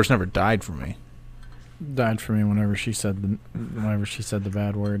 Star Wars never died for me. Died for me whenever she said the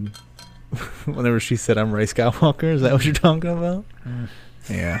bad word. Whenever she said I'm Ray Skywalker, is that what you're talking about? Mm.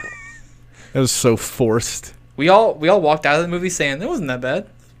 Yeah. It was so forced. We all walked out of the movie saying it wasn't that bad.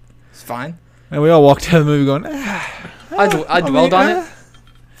 It's fine. And we all walked out of the movie going, I dwelled on it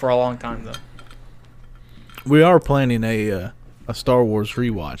for a long time though. We are planning a Star Wars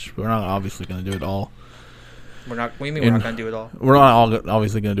rewatch. We're not obviously going to do it all. What do you mean we're not gonna do it all? We're not all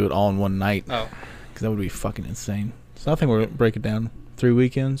obviously going to do it all in one night. Oh, Because that would be fucking insane. So I think we're going to break it down 3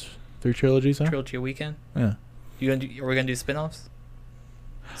 weekends, 3 trilogies, huh? trilogy a weekend. Yeah. Are we gonna do spin-offs?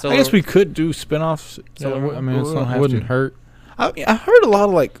 So I guess we could do spin-offs. Yeah, So I mean, we don't it have wouldn't to. hurt. I heard a lot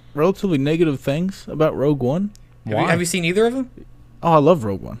of relatively negative things about Rogue One. Have you seen either of them? Oh, I love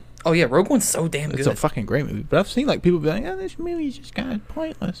Rogue One. Oh yeah, Rogue One's so damn It's good. a fucking great movie. But I've seen people be like, this movie's just kind of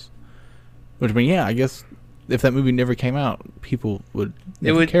pointless. Which, I mean, yeah, I guess if that movie never came out, people would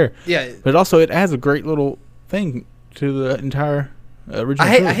never care. Yeah, But also, it adds a great little thing to the entire original.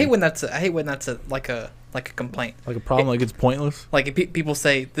 I trilogy. hate when that's like a complaint. Like a problem, like it's pointless. Like if people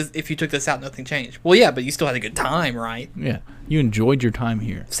say this, if you took this out, nothing changed. Well, yeah, but you still had a good time, right? Yeah, you enjoyed your time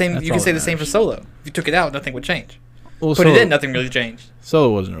here. Same. That's You all can say that the same for matters. Solo. If you took it out, nothing would change. Well, Put it in, nothing really changed. Solo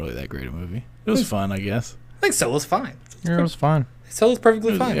wasn't really that great a movie. It was fun, I guess. I think Solo's fine. Yeah, it was fine. Solo's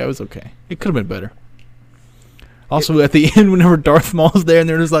perfectly fine. Yeah, it was okay. It could have been better. Also, at the end, whenever Darth Maul's there, and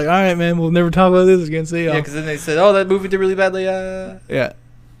they're just like, "All right, man, we'll never talk about this again. See Yeah, y'all." because then they said, "Oh, that movie did really badly." Yeah.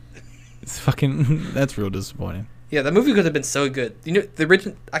 It's fucking. That's real disappointing. Yeah, that movie could have been so good. You know, the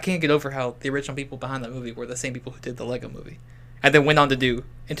original. I can't get over how the original people behind that movie were the same people who did the Lego movie, and then went on to do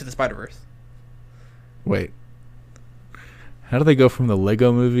Into the Spider-Verse. Wait. How do they go from the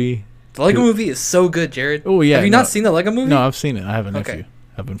Lego movie? The Lego movie is so good, Jared. Oh yeah. Have you no, not seen the Lego movie? No, I've seen it. I have a Okay. nephew.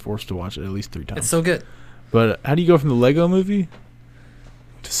 I've been forced to watch it at least 3 times. It's so good. But how do you go from the Lego movie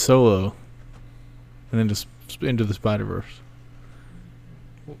to Solo, and then just into the Spider-Verse?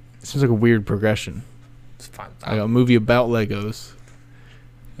 It seems like a weird progression. It's fine. Like a movie about Legos,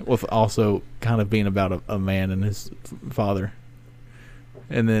 with also kind of being about a man and his father,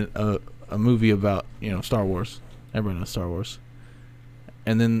 and then a movie about Star Wars. Everyone knows Star Wars,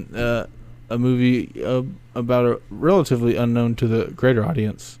 and then a movie about a relatively unknown to the greater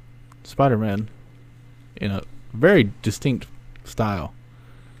audience, Spider-Man, in a very distinct style.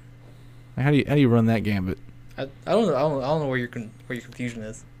 Like, how do you run that gambit? I don't know. I don't know where your confusion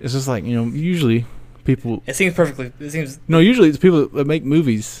is. It's just like usually people. It seems perfectly. It seems No, usually it's people that make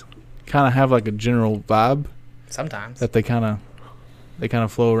movies kind of have like a general vibe sometimes that they kind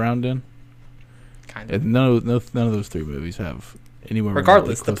of flow around in. kind of. And none of those 3 movies have anywhere.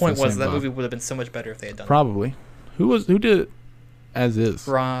 Regardless, remotely the close point to the was same that vibe. movie would have been so much better if they had done Probably. Who did it as is?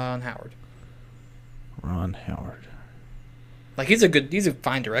 it. Ron Howard. Ron Howard. Like he's a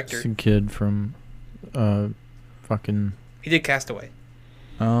fine director. Some kid from, fucking. He did Castaway.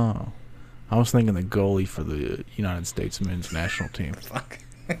 Oh, I was thinking the goalie for the United States men's national team, Fuck.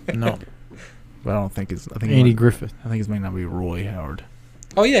 No, but I don't think it's. I think Andy it Griffith. I think his name might be Roy Howard.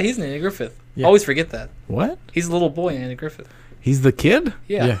 Oh yeah, he's in Andy Griffith. Yeah. Always forget that. What? He's a little boy in Andy Griffith. He's the kid?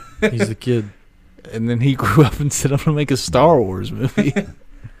 Yeah. He's the kid. And then he grew up and said, I'm going to make a Star Wars movie.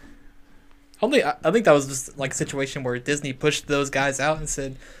 I think that was just like a situation where Disney pushed those guys out and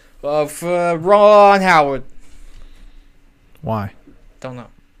said, for Ron Howard. Why? Don't know.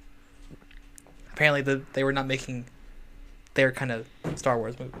 Apparently, they were not making their kind of Star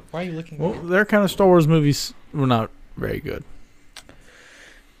Wars movie. Why are you looking? Well, their kind of Star Wars movies were not very good.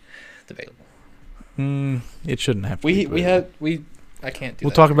 Debatable. It shouldn't have to be debatable. I can't do We'll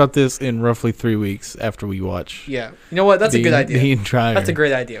that. talk about this in roughly 3 weeks after we watch. Yeah. You know what? That's a good idea. The entire. That's a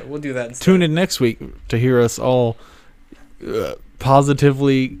great idea. We'll do that instead. Tune in next week to hear us all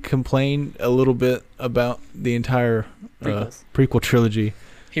positively complain a little bit about the entire prequel trilogy.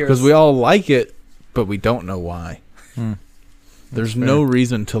 Because we all like it, but we don't know why. There's no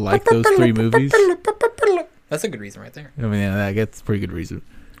reason to like those 3 movies. That's a good reason right there. I mean, yeah, that's a pretty good reason.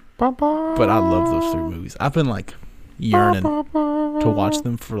 But I love those 3 movies. I've been like yearning to watch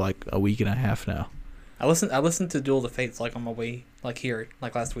them for like a week and a half now. I listened to Duel of the Fates like on my way like here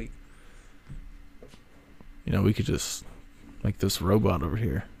like last week. You know, we could just make this robot over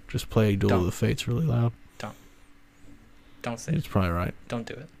here just play Duel of the Fates really loud. Don't say It's it. probably right. Don't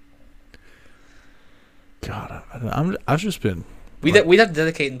do it. God, I've just been. We'd have to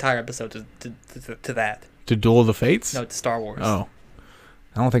dedicate an entire episode to that. To Duel of the Fates? No, to Star Wars. Oh.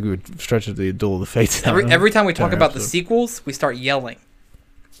 I don't think we would stretch it to the Duel of the Fates. Every time we talk about the episode. sequels, we start yelling.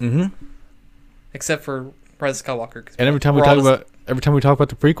 Mm-hmm. Except for Rise of Skywalker. And every time we talk about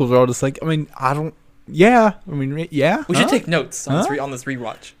the prequels, we're all just like, yeah. We should take notes on this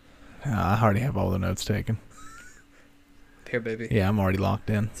rewatch. I already have all the notes taken. Here, baby. Yeah, I'm already locked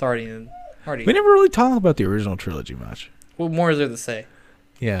in. It's already. We never really talked about the original trilogy much. What more is there to say?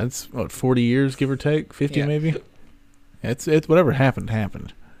 Yeah, it's 40 years, give or take, 50 maybe. It's whatever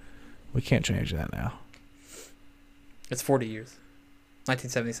happened. We can't change that now. It's 40 years.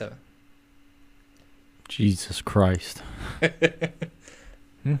 1977. Jesus Christ.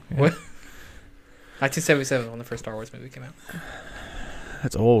 What? 1977 when the first Star Wars movie came out.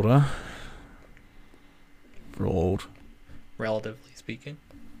 That's old, huh? For old. Relatively speaking.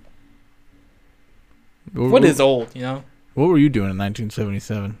 What is old, you know? What were you doing in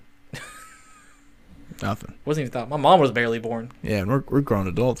 1977? Nothing. Wasn't even thought. My mom was barely born. Yeah, and we're grown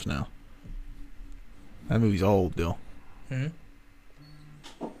adults now. That movie's old, Dill.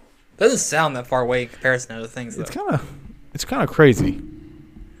 Doesn't sound that far away in comparison to other things, though. It's kind of crazy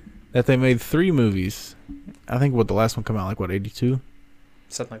that they made 3 movies. I think the last one came out 82?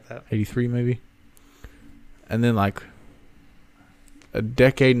 Something like that. 83 maybe. And then a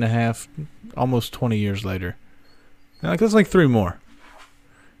decade and a half, almost 20 years later, that's 3 more.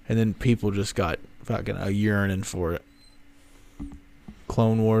 And then people just got fucking a yearning for it.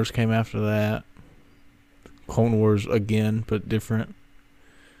 Clone Wars came after that. Clone Wars again, but different.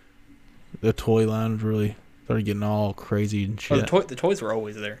 The toy line really started getting all crazy and shit. Oh, the toys were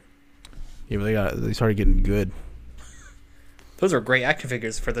always there. Yeah, but they started getting good. Those were great action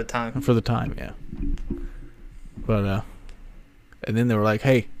figures for the time. For the time, yeah. But and then they were like,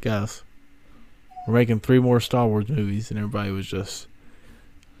 "Hey guys, we're making 3 more Star Wars movies," and everybody was just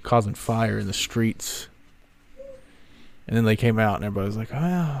causing fire in the streets. And then they came out, and everybody was like,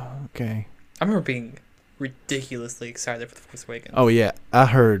 "Oh, okay." I remember being ridiculously excited for The Force Awakens. Oh yeah, I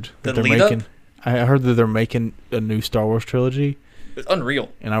heard that The they're lead making. up? I heard that they're making a new Star Wars trilogy, It was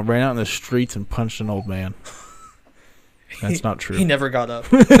unreal. and I ran out in the streets and punched an old man. That's not true. He never got up.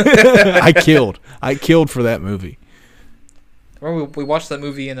 I killed for that movie. Remember we watched that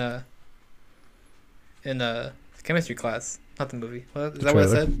movie in a chemistry class. Not the movie. Is that what I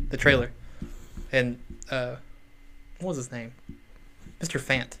said? The trailer. And what was his name? Mr.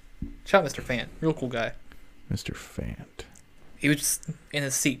 Fant. Shout out Mr. Fant. Real cool guy. Mr. Fant. He was just in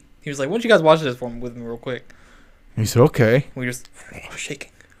his seat. He was like, "Why don't you guys watch this with me real quick?" He said, "Okay." We were just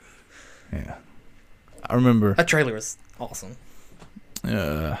shaking. Yeah. I remember. That trailer was awesome.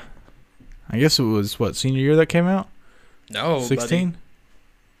 I guess it was senior year that came out? No, 16?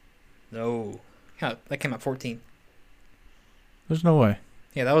 No. Yeah, that came out 14. There's no way.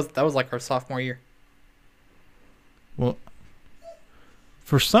 Yeah, that was like our sophomore year. Well,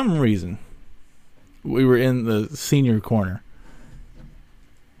 for some reason, we were in the senior corner,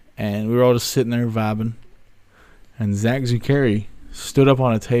 and we were all just sitting there vibing, and Zach Zuccari stood up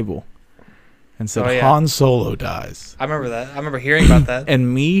on a table and said, Oh, yeah. Han Solo dies. I remember that. I remember hearing about that.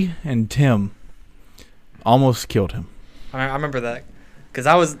 And me and Tim almost killed him. I remember that because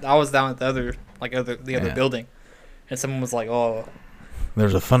I was down at the other Yeah. building, and someone was like, "Oh,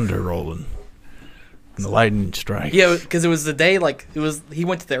 There's a thunder rolling, and the lightning strikes. yeah," because it was the day he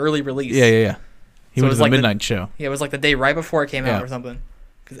went to the early release. Yeah. He So it went was to the like midnight show. Yeah, it was like the day right before it came out Yeah. or something.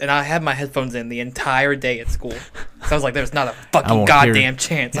 And I had my headphones in the entire day at school. So I was like, "There's not a fucking won't goddamn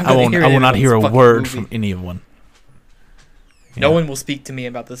chance I will not hear a word from anyone. No Yeah. one will speak to me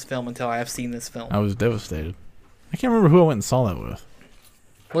about this film until I have seen this film. I was devastated. I can't remember who I went and saw that with.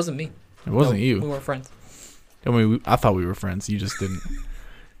 It wasn't me. It wasn't No, you. We weren't friends. I mean, I thought we were friends. You just didn't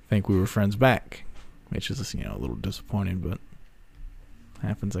think we were friends back, which is, a little disappointing, but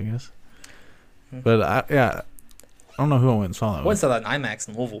happens, I guess. But I don't know who I went and saw that I went and with. saw that in IMAX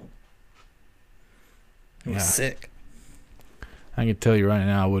in Louisville. It was Yeah. sick. I can tell you right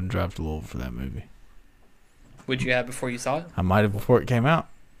now, I wouldn't drive to Louisville for that movie. Would you have before you saw it? I might have before it came out.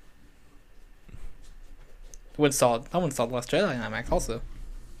 I went and saw The Last Jedi in IMAX also.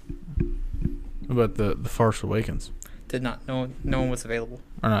 What about the Force Awakens? Did not. No one was available.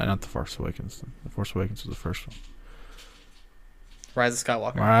 Or not the Force Awakens. The Force Awakens was the first one. Rise of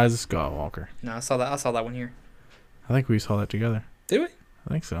Skywalker. Rise of Skywalker. No, I saw that one here. I think we saw that together. Did we? I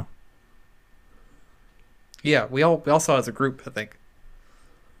think so. Yeah, we all saw it as a group, I think.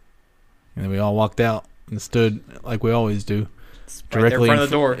 And then we all walked out and stood like we always do, It's right there in front of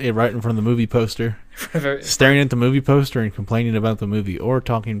the door. right in front of the movie poster, staring at the movie poster and complaining about the movie or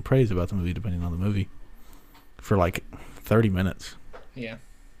talking praise about the movie, depending on the movie, for like 30 minutes. Yeah.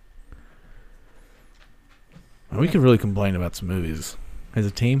 We could really complain about some movies as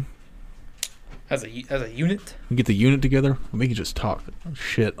a team. As a unit. We get the unit together and we could just talk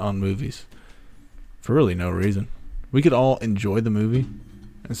shit on movies for really no reason. We could all enjoy the movie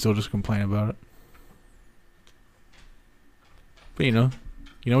and still just complain about it. But you know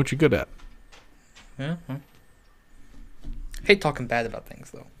what you're good at. Yeah. I hate talking bad about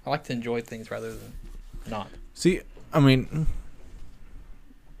things though. I like to enjoy things rather than not. See, I mean,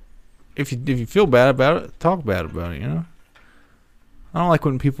 if you feel bad about it, talk bad about it. I don't like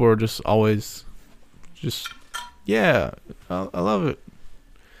when people are just always, yeah, I love it.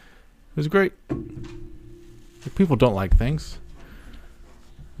 It was great. If people don't like things.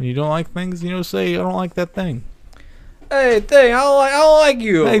 When you don't like things, say I don't like that thing. Hey, thing, I don't like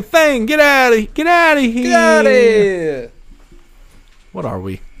you. Hey, thing, get out of here! Get out of here! Get out of here. What are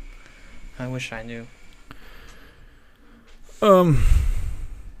we? I wish I knew.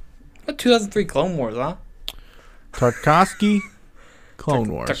 What 2003 Clone Wars, huh? Tarkovsky, Clone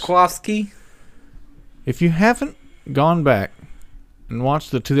Wars. Tarkovsky. If you haven't gone back and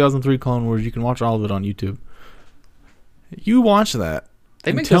watched the 2003 Clone Wars, you can watch all of it on YouTube. You watch that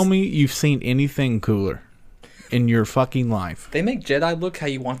and tell me you've seen anything cooler in your fucking life. They make Jedi look how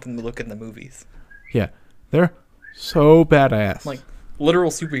you want them to look in the movies. Yeah, they're so badass. Like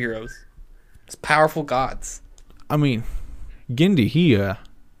literal superheroes. It's powerful gods. I mean, Genndy,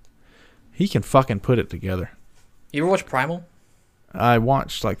 he can fucking put it together. You ever watch Primal? I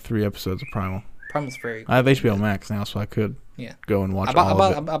watched like 3 episodes of Primal. Primal's very. I have HBO Max now, so I could go and watch I all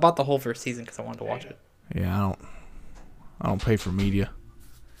of it. I bought the whole first season because I wanted to watch it. Yeah, I don't pay for media.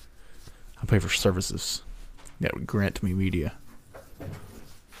 I pay for services that would grant me media.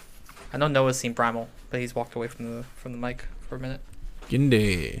 I know Noah's seen Primal, but he's walked away from the mic for a minute.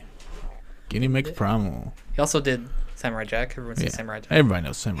 Genndy makes Primal. He also did Samurai Jack. Everyone's seen Samurai Jack. Everybody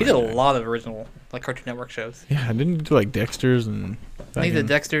knows Samurai He did a Jack. lot of original Cartoon Network shows. Yeah, didn't he do like Dexter's and He did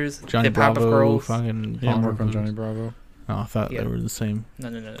Dexter's, Johnny did Powerpuff Bravo, Girls. fucking Yeah, Powerpuff work on Girls. Johnny Bravo. Oh, I thought Yeah. they were the same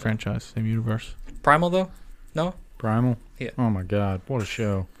No. franchise, same universe. Primal though? No? Primal? Yeah. Oh my god, what a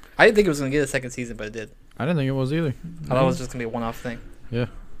show. I didn't think it was gonna get a second season, but it did. I didn't think it was either. I thought it was just gonna be a one-off thing. Yeah.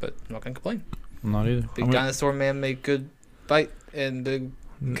 But I'm not gonna complain. I'm not either. Big dinosaur man make good bite, and the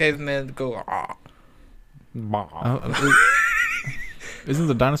caveman go. Ah. Isn't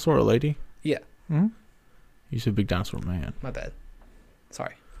the dinosaur a lady? Yeah. Hmm? You said big dinosaur man. My bad.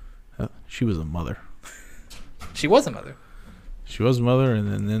 Sorry. She was a mother. She was a mother. She was a mother,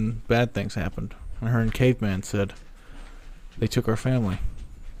 and then bad things happened. And her and Caveman said, they took our family.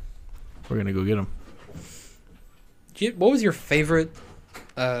 We're going to go get them. What was your favorite,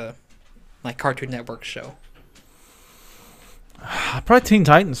 Cartoon Network show? Probably Teen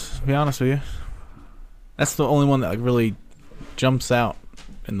Titans, to be honest with you. That's the only one that really jumps out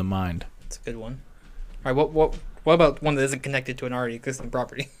in the mind. It's a good one. All right, what about one that isn't connected to an already existing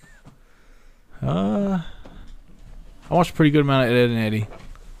property? I watched a pretty good amount of Ed, Edd n Eddy.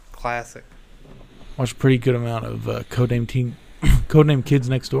 Classic. Watched a pretty good amount of Codename Kids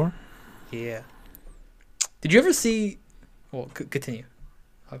Next Door. Yeah. Did you ever see? Well, continue.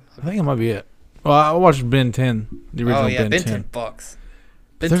 I think it might be it. Well, I watched Ben 10, the original Ben 10. Ben 10 bucks.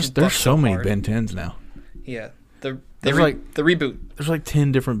 There's so many Ben 10s now. Yeah. The reboot. There's like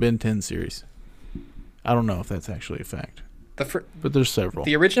 10 different Ben 10 series. I don't know if that's actually a fact. But there's several.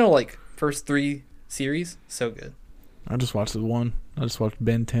 The original first 3 series, so good. I just watched the one. I just watched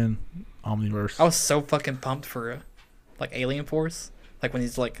Ben 10 Omniverse. I was so fucking pumped for like Alien Force, like when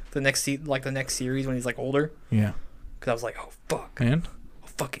he's like the next series when he's like older. Yeah. Because I was like, oh fuck, And? oh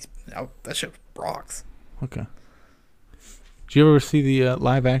fuck, that shit rocks. Okay. Did you ever see the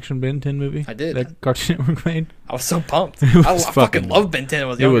live action Ben 10 movie? I did. That Cartoon Network made? I was so pumped. It was I fucking loved Ben 10 when I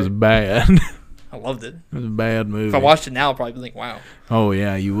was It younger. was bad. I loved it. It was a bad movie. If I watched it now, I'd probably be like, wow. Oh,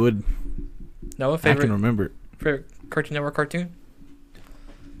 yeah, you would. Noah, I can favorite remember it. Cartoon Network cartoon?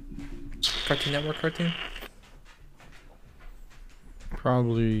 Cartoon Network cartoon?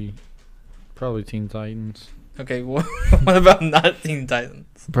 Probably Teen Titans. Okay, what about not Teen Titans?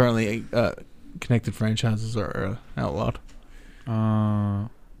 Apparently, connected franchises are outlawed.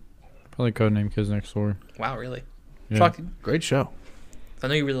 Probably Codename Kids Next Door. Wow, really? Yeah. Shocked. Great show. I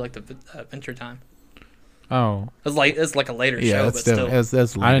know you really liked Adventure Time. Oh, It's like a later Yeah, show, that's but still. that's I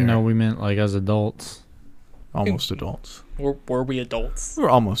didn't later. know we meant like as adults. Almost adults. Were we adults? We're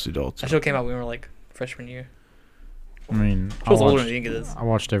almost adults. That show came out when we were like freshman year. I mean, It was older than you think it is. I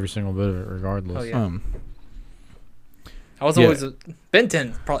watched every single bit of it, regardless. Oh, yeah. I was yeah. always Ben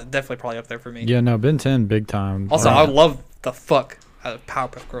 10 definitely up there for me. Yeah, no, Ben 10, big time. Also, Right. I loved the fuck out of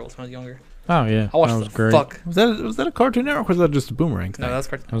Powerpuff Girls when I was younger. Oh yeah, I watched that the was great. fuck. Was that a Cartoon Network or was that just a Boomerang thing? No, that's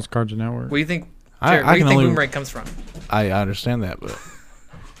Cartoon. That was Cartoon Network. What do you think? I Jared, where do you can think only. Boomerang comes from? I understand that, but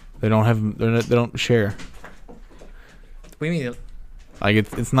they don't have. They don't share. What do you mean? Like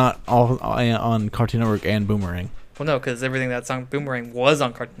it's not all on Cartoon Network and Boomerang. Well, no, because everything that's on Boomerang was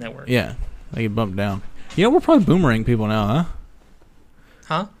on Cartoon Network. Yeah, they get bumped down. You know, we're probably Boomerang people now, huh?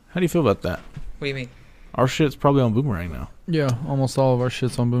 Huh? How do you feel about that? What do you mean? Our shit's probably on Boomerang now. Yeah, almost all of our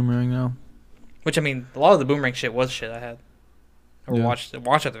shit's on Boomerang now. Which, I mean, a lot of the Boomerang shit was shit I had. Or Yeah. watched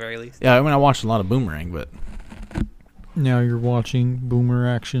at the very least. Yeah, I mean, I watched a lot of Boomerang, but Now you're watching Boomer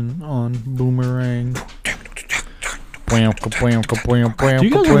Action on Boomerang. Do you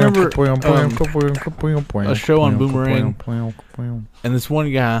guys remember, a show on Boomerang? And this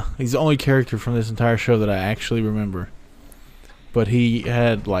one guy, he's the only character from this entire show that I actually remember. But he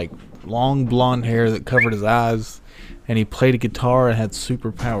had like long blonde hair that covered his eyes, and he played a guitar and had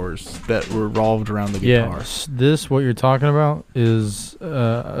superpowers that revolved around the guitar. Yes, this what you're talking about is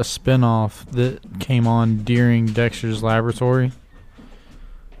a spin-off that came on during Dexter's Laboratory.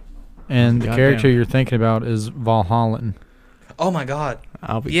 And the character Goddamn. you're thinking about is Valhallan. Oh my god.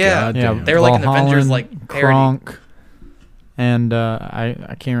 I'll be Yeah. goddamn. They were like an Avengers, Valhallan, like, parody. Kronk, and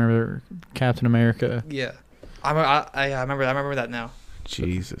I can't remember Captain America. Yeah. I remember that now.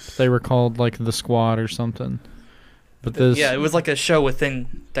 Jesus. They were called like the Squad or something. But this, Yeah, it was like a show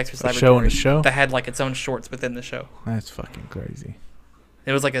within Dexter's A Laboratory. show in a show? That had like its own shorts within the show. That's fucking crazy.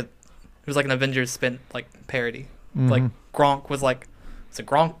 It was like an Avengers spin like parody. mhm, Like Gronk was like, is it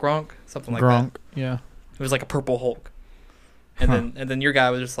Gronk? Something like Gronk, that. yeah. It was like a purple Hulk. And Huh. then your guy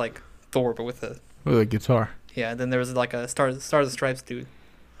was just like Thor, but with a With a guitar. yeah. And then there was like a Stars of the Stripes dude.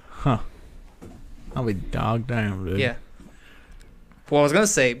 Huh. I'll be dog damn, dude. Yeah. Well, I was gonna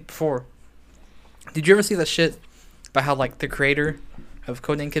say before. Did you ever see that shit about how like the creator of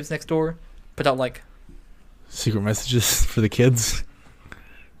Codename Kids Next Door put out like Secret messages for the kids.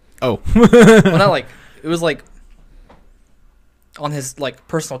 Oh. well not like it was like on his like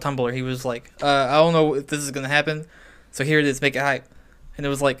personal Tumblr he was like I don't know if this is gonna happen, so here it is, make it hype. And it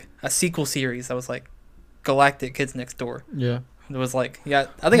was like a sequel series that was like Galactic Kids Next Door. Yeah. It was like I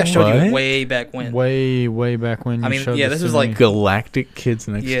think I showed you What? it way back when. Way back when you I mean, showed yeah, this this was to like me. Galactic Kids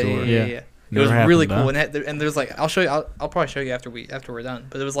Next yeah, Door. yeah. Yeah. It Never was really happened, cool, huh? and there's like I'll show you. I'll probably show you after we're done.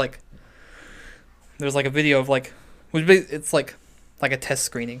 But it was like there was like a video of like it's like a test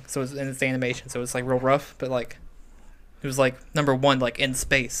screening. So it's the animation. So it's like real rough, but like it was like number one like in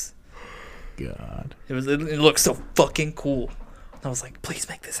space. God. It looked so fucking cool. And I was like, please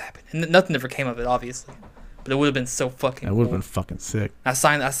make this happen. And nothing ever came of it, obviously. But it would have been so fucking. That would have cool. been fucking sick. I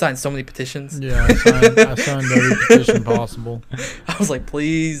signed so many petitions. Yeah, I signed every petition possible. I was like,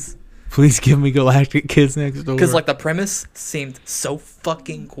 please. Please give me Galactic Kids Next Door. Because like the premise seemed so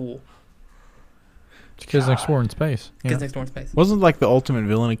fucking cool. It's Kids Next Door in space. Yeah. Kids Next Door in space. Wasn't like the ultimate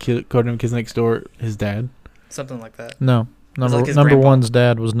villain of Codename Kids Next Door his dad? Something like that. No, was like his number grandpa. one's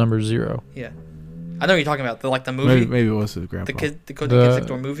dad was number 0. Yeah. I know what you're talking about. The movie. Maybe it was his grandpa. The Codename Kids Next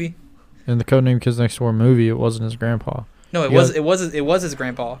Door movie. In the Codename Kids Next Door movie, it wasn't his grandpa. No, it You was guys- it was his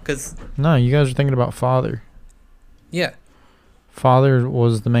grandpa. Cause No, you guys are thinking about Father. yeah, Father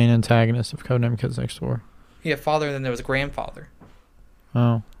was the main antagonist of Codename Kids Next Door. father, and then there was grandfather.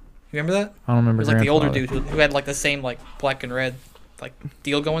 Oh, You remember that? I don't It remember. was like the older Grandfather. dude who had like the same like black and red like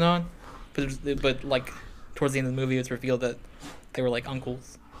deal going on, but like towards the end of the movie, it's revealed that they were like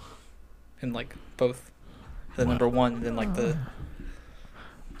uncles, and like both. the number one, and then like the.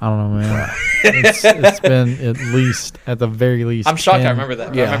 I don't know, man. It's been at least, at the very least. I'm shocked. 10 I remember that.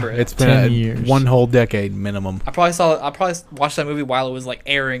 I Yeah, remember it. it's been 10 years. one whole decade minimum. I probably watched that movie while it was like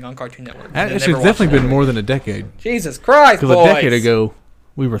airing on Cartoon Network. and then Actually, never it's definitely watched it been ever more again. than a decade. Jesus Christ, Because boys. a decade ago,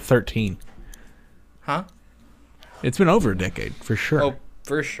 we were 13. Huh? It's been over a decade for sure. Oh,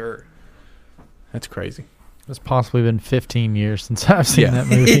 for sure. That's crazy. It's possibly been 15 years since I've seen Yeah.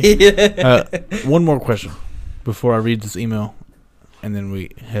 that movie. One more question before I read this email, and then we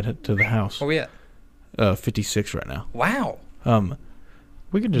head to the house. Where we at? 56 right now. Wow.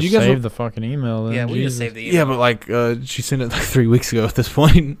 We could You just guys save will- the fucking email then. Yeah, we just Jesus. saved the Yeah, but like she sent it like 3 weeks ago at this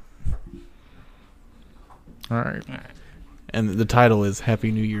point, All right. and the title is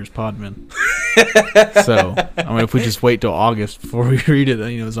 "Happy New Year's Podman." So I mean, if we just wait till August before we read it,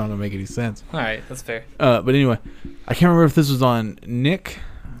 then it's not gonna make any sense. All right, that's fair. But anyway, I can't remember if this was on Nick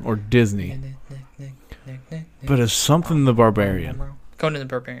or Disney, but it's something the Barbarian. Conan the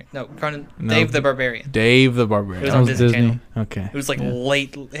Barbarian. No, Conan. No. Dave the Barbarian. Dave the It was Barbarian. That on was Disney, Disney. Channel. Okay. It was like Yeah.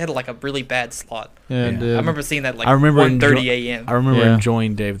 late. It had like a really bad slot. Yeah, it Yeah. did. I remember seeing that like I remember 1:30 a.m. I remember Yeah.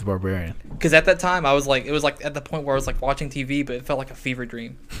 enjoying Dave the Barbarian. Because at that time I was like, it was like at the point where I was like watching TV, but it felt like a fever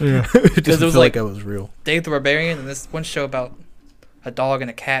dream. Yeah, it it doesn't was feel like- like it was real. Dave the Barbarian and this one show about a dog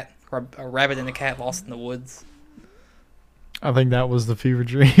and a cat, or a rabbit and a cat lost in the woods. I think that was the fever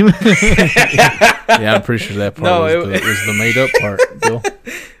dream. Yeah, I'm pretty sure that part No, was the made up part, Bill.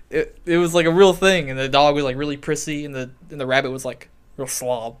 It was like a real thing, and the dog was like really prissy, and the rabbit was like real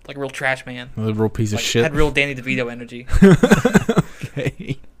slob, like a real trash man. The real piece of Like, shit. had real Danny DeVito energy.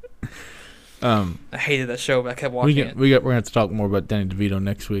 Okay. I hated that show, but I kept watching it. we're gonna have to talk more about Danny DeVito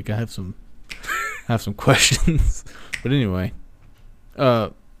next week. I have some questions, but anyway,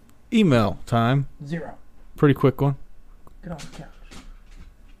 email time. 0. Pretty quick one. Get on the couch.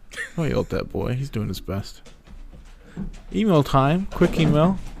 Oh, yell at that boy. He's doing his best. Email time. Quick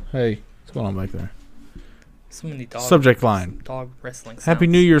email. Hey, what's going on back there? So many dog. Subject line. Dog wrestling. Happy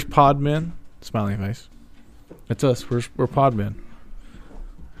sounds. New Year's, Podmen. Smiling face. That's us. We're Podmen.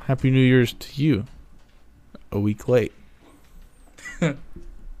 Happy New Year's to you. A week late.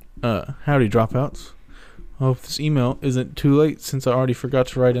 Howdy, dropouts. I hope this email isn't too late since I already forgot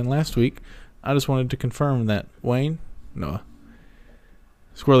to write in last week. I just wanted to confirm that Wayne, Noah,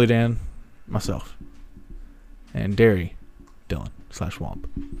 Squirrely Dan, myself, and Derry, Dylan/Womp.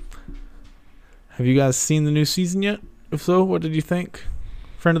 Have you guys seen the new season yet? If so, what did you think?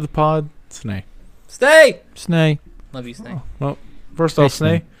 Friend of the pod, Snay. Stay. Snay. Love you, Snake. Well, first Hey, off,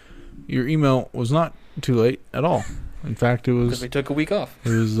 Snay, Snay. your email was not too late at all. In fact, it Because was we took a week off.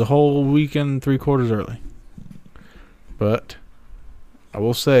 the whole weekend 3/4 early. But I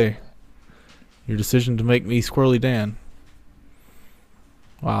will say, your decision to make me Squirrely Dan,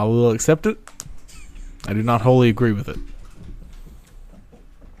 while I will accept it, I do not wholly agree with it.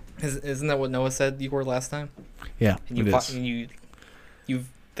 Isn't that what Noah said you were last time? Yeah, And you it fought, is. and you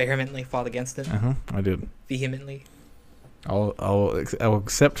vehemently fought against it. I did. Vehemently. I will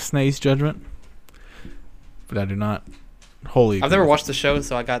accept Snay's judgment, but I do not wholly. I've agree never with watched the show,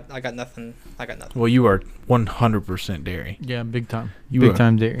 so I got nothing. I got it. nothing. Well, you are 100% dairy. Yeah, big time. You big are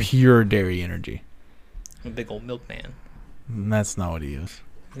time dairy. pure dairy energy. I'm a big old milkman. And that's not what he is.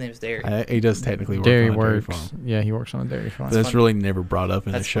 His name's Derry. He does technically work Dairy on a dairy works. farm. Yeah, he works on a dairy farm. But that's funny. really never brought up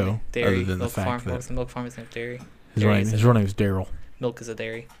in the That's show, funny. Dairy. other than the Milk farm. fact that Works in milk farm. His name's Derry. his Dairy real, is his a- real name is Daryl. Milk is a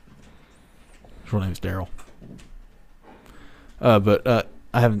dairy. His real name is Daryl. But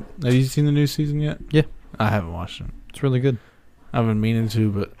I haven't. Have you seen the new season yet? Yeah. I haven't watched it. It's really good. I've been meaning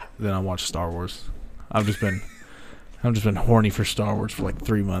to, but then I watched Star Wars. I've just been horny for Star Wars for like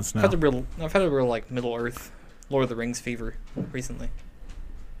 3 months now. I've had a real like Middle Earth, Lord of the Rings fever recently.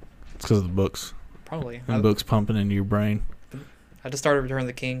 It's because of the books. Probably. And books pumping into your brain. I just started Return of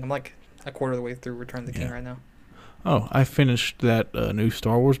the King. I'm like a quarter of the way through Return of the King Yeah. right now. Oh, I finished that new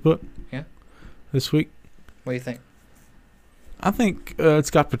Star Wars book. Yeah? This week. What do you think? I think it's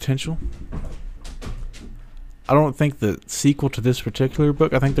got potential. I don't think the sequel to this particular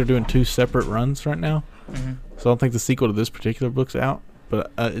book. I think they're doing 2 separate runs right now. Mm-hmm. So I don't think the sequel to this particular book's out.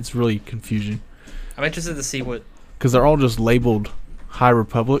 But it's really confusing I'm interested to see what. because they're all just labeled High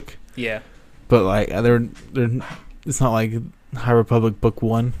Republic. Yeah. But like they're it's not like High Republic Book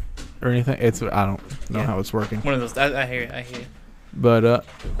 1 or anything. It's I don't know Yeah. how it's working. One of those. I hear it. I hear it. But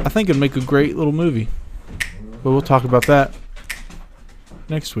I think it'd make a great little movie. But we'll talk about that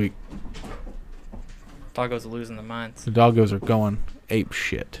next week. Doggos are losing their minds. The doggos are going ape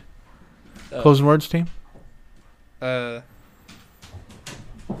shit. Uh, Closing words, team? Hope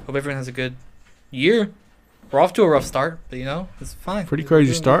everyone has a good year. We're off to a rough start, but it's fine. Pretty We're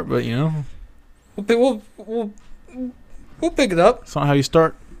crazy doing start, but We'll We'll pick it up. It's not how you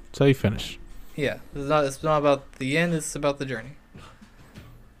start, it's how you finish. Yeah, it's not about the end. It's about the journey.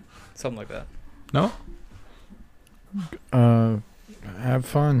 Something like that. No? Have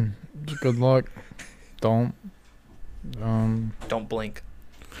fun. Good luck. Don't blink.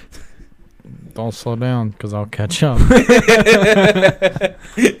 Don't slow down, because I'll catch up.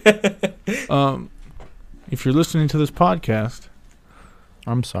 If you're listening to this podcast,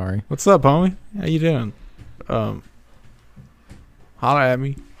 I'm sorry. what's up, homie? How you doing? Holla at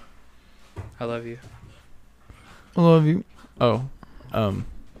me. I love you. I love you. Oh,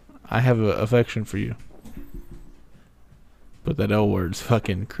 I have an affection for you. But that L word's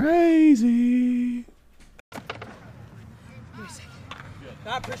fucking crazy.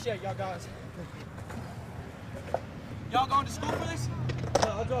 I appreciate y'all guys. Y'all going to school for this?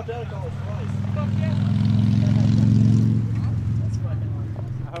 No, I dropped out of college twice. Fuck yeah. That's fucking hard.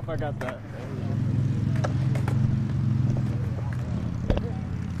 I hope I got that.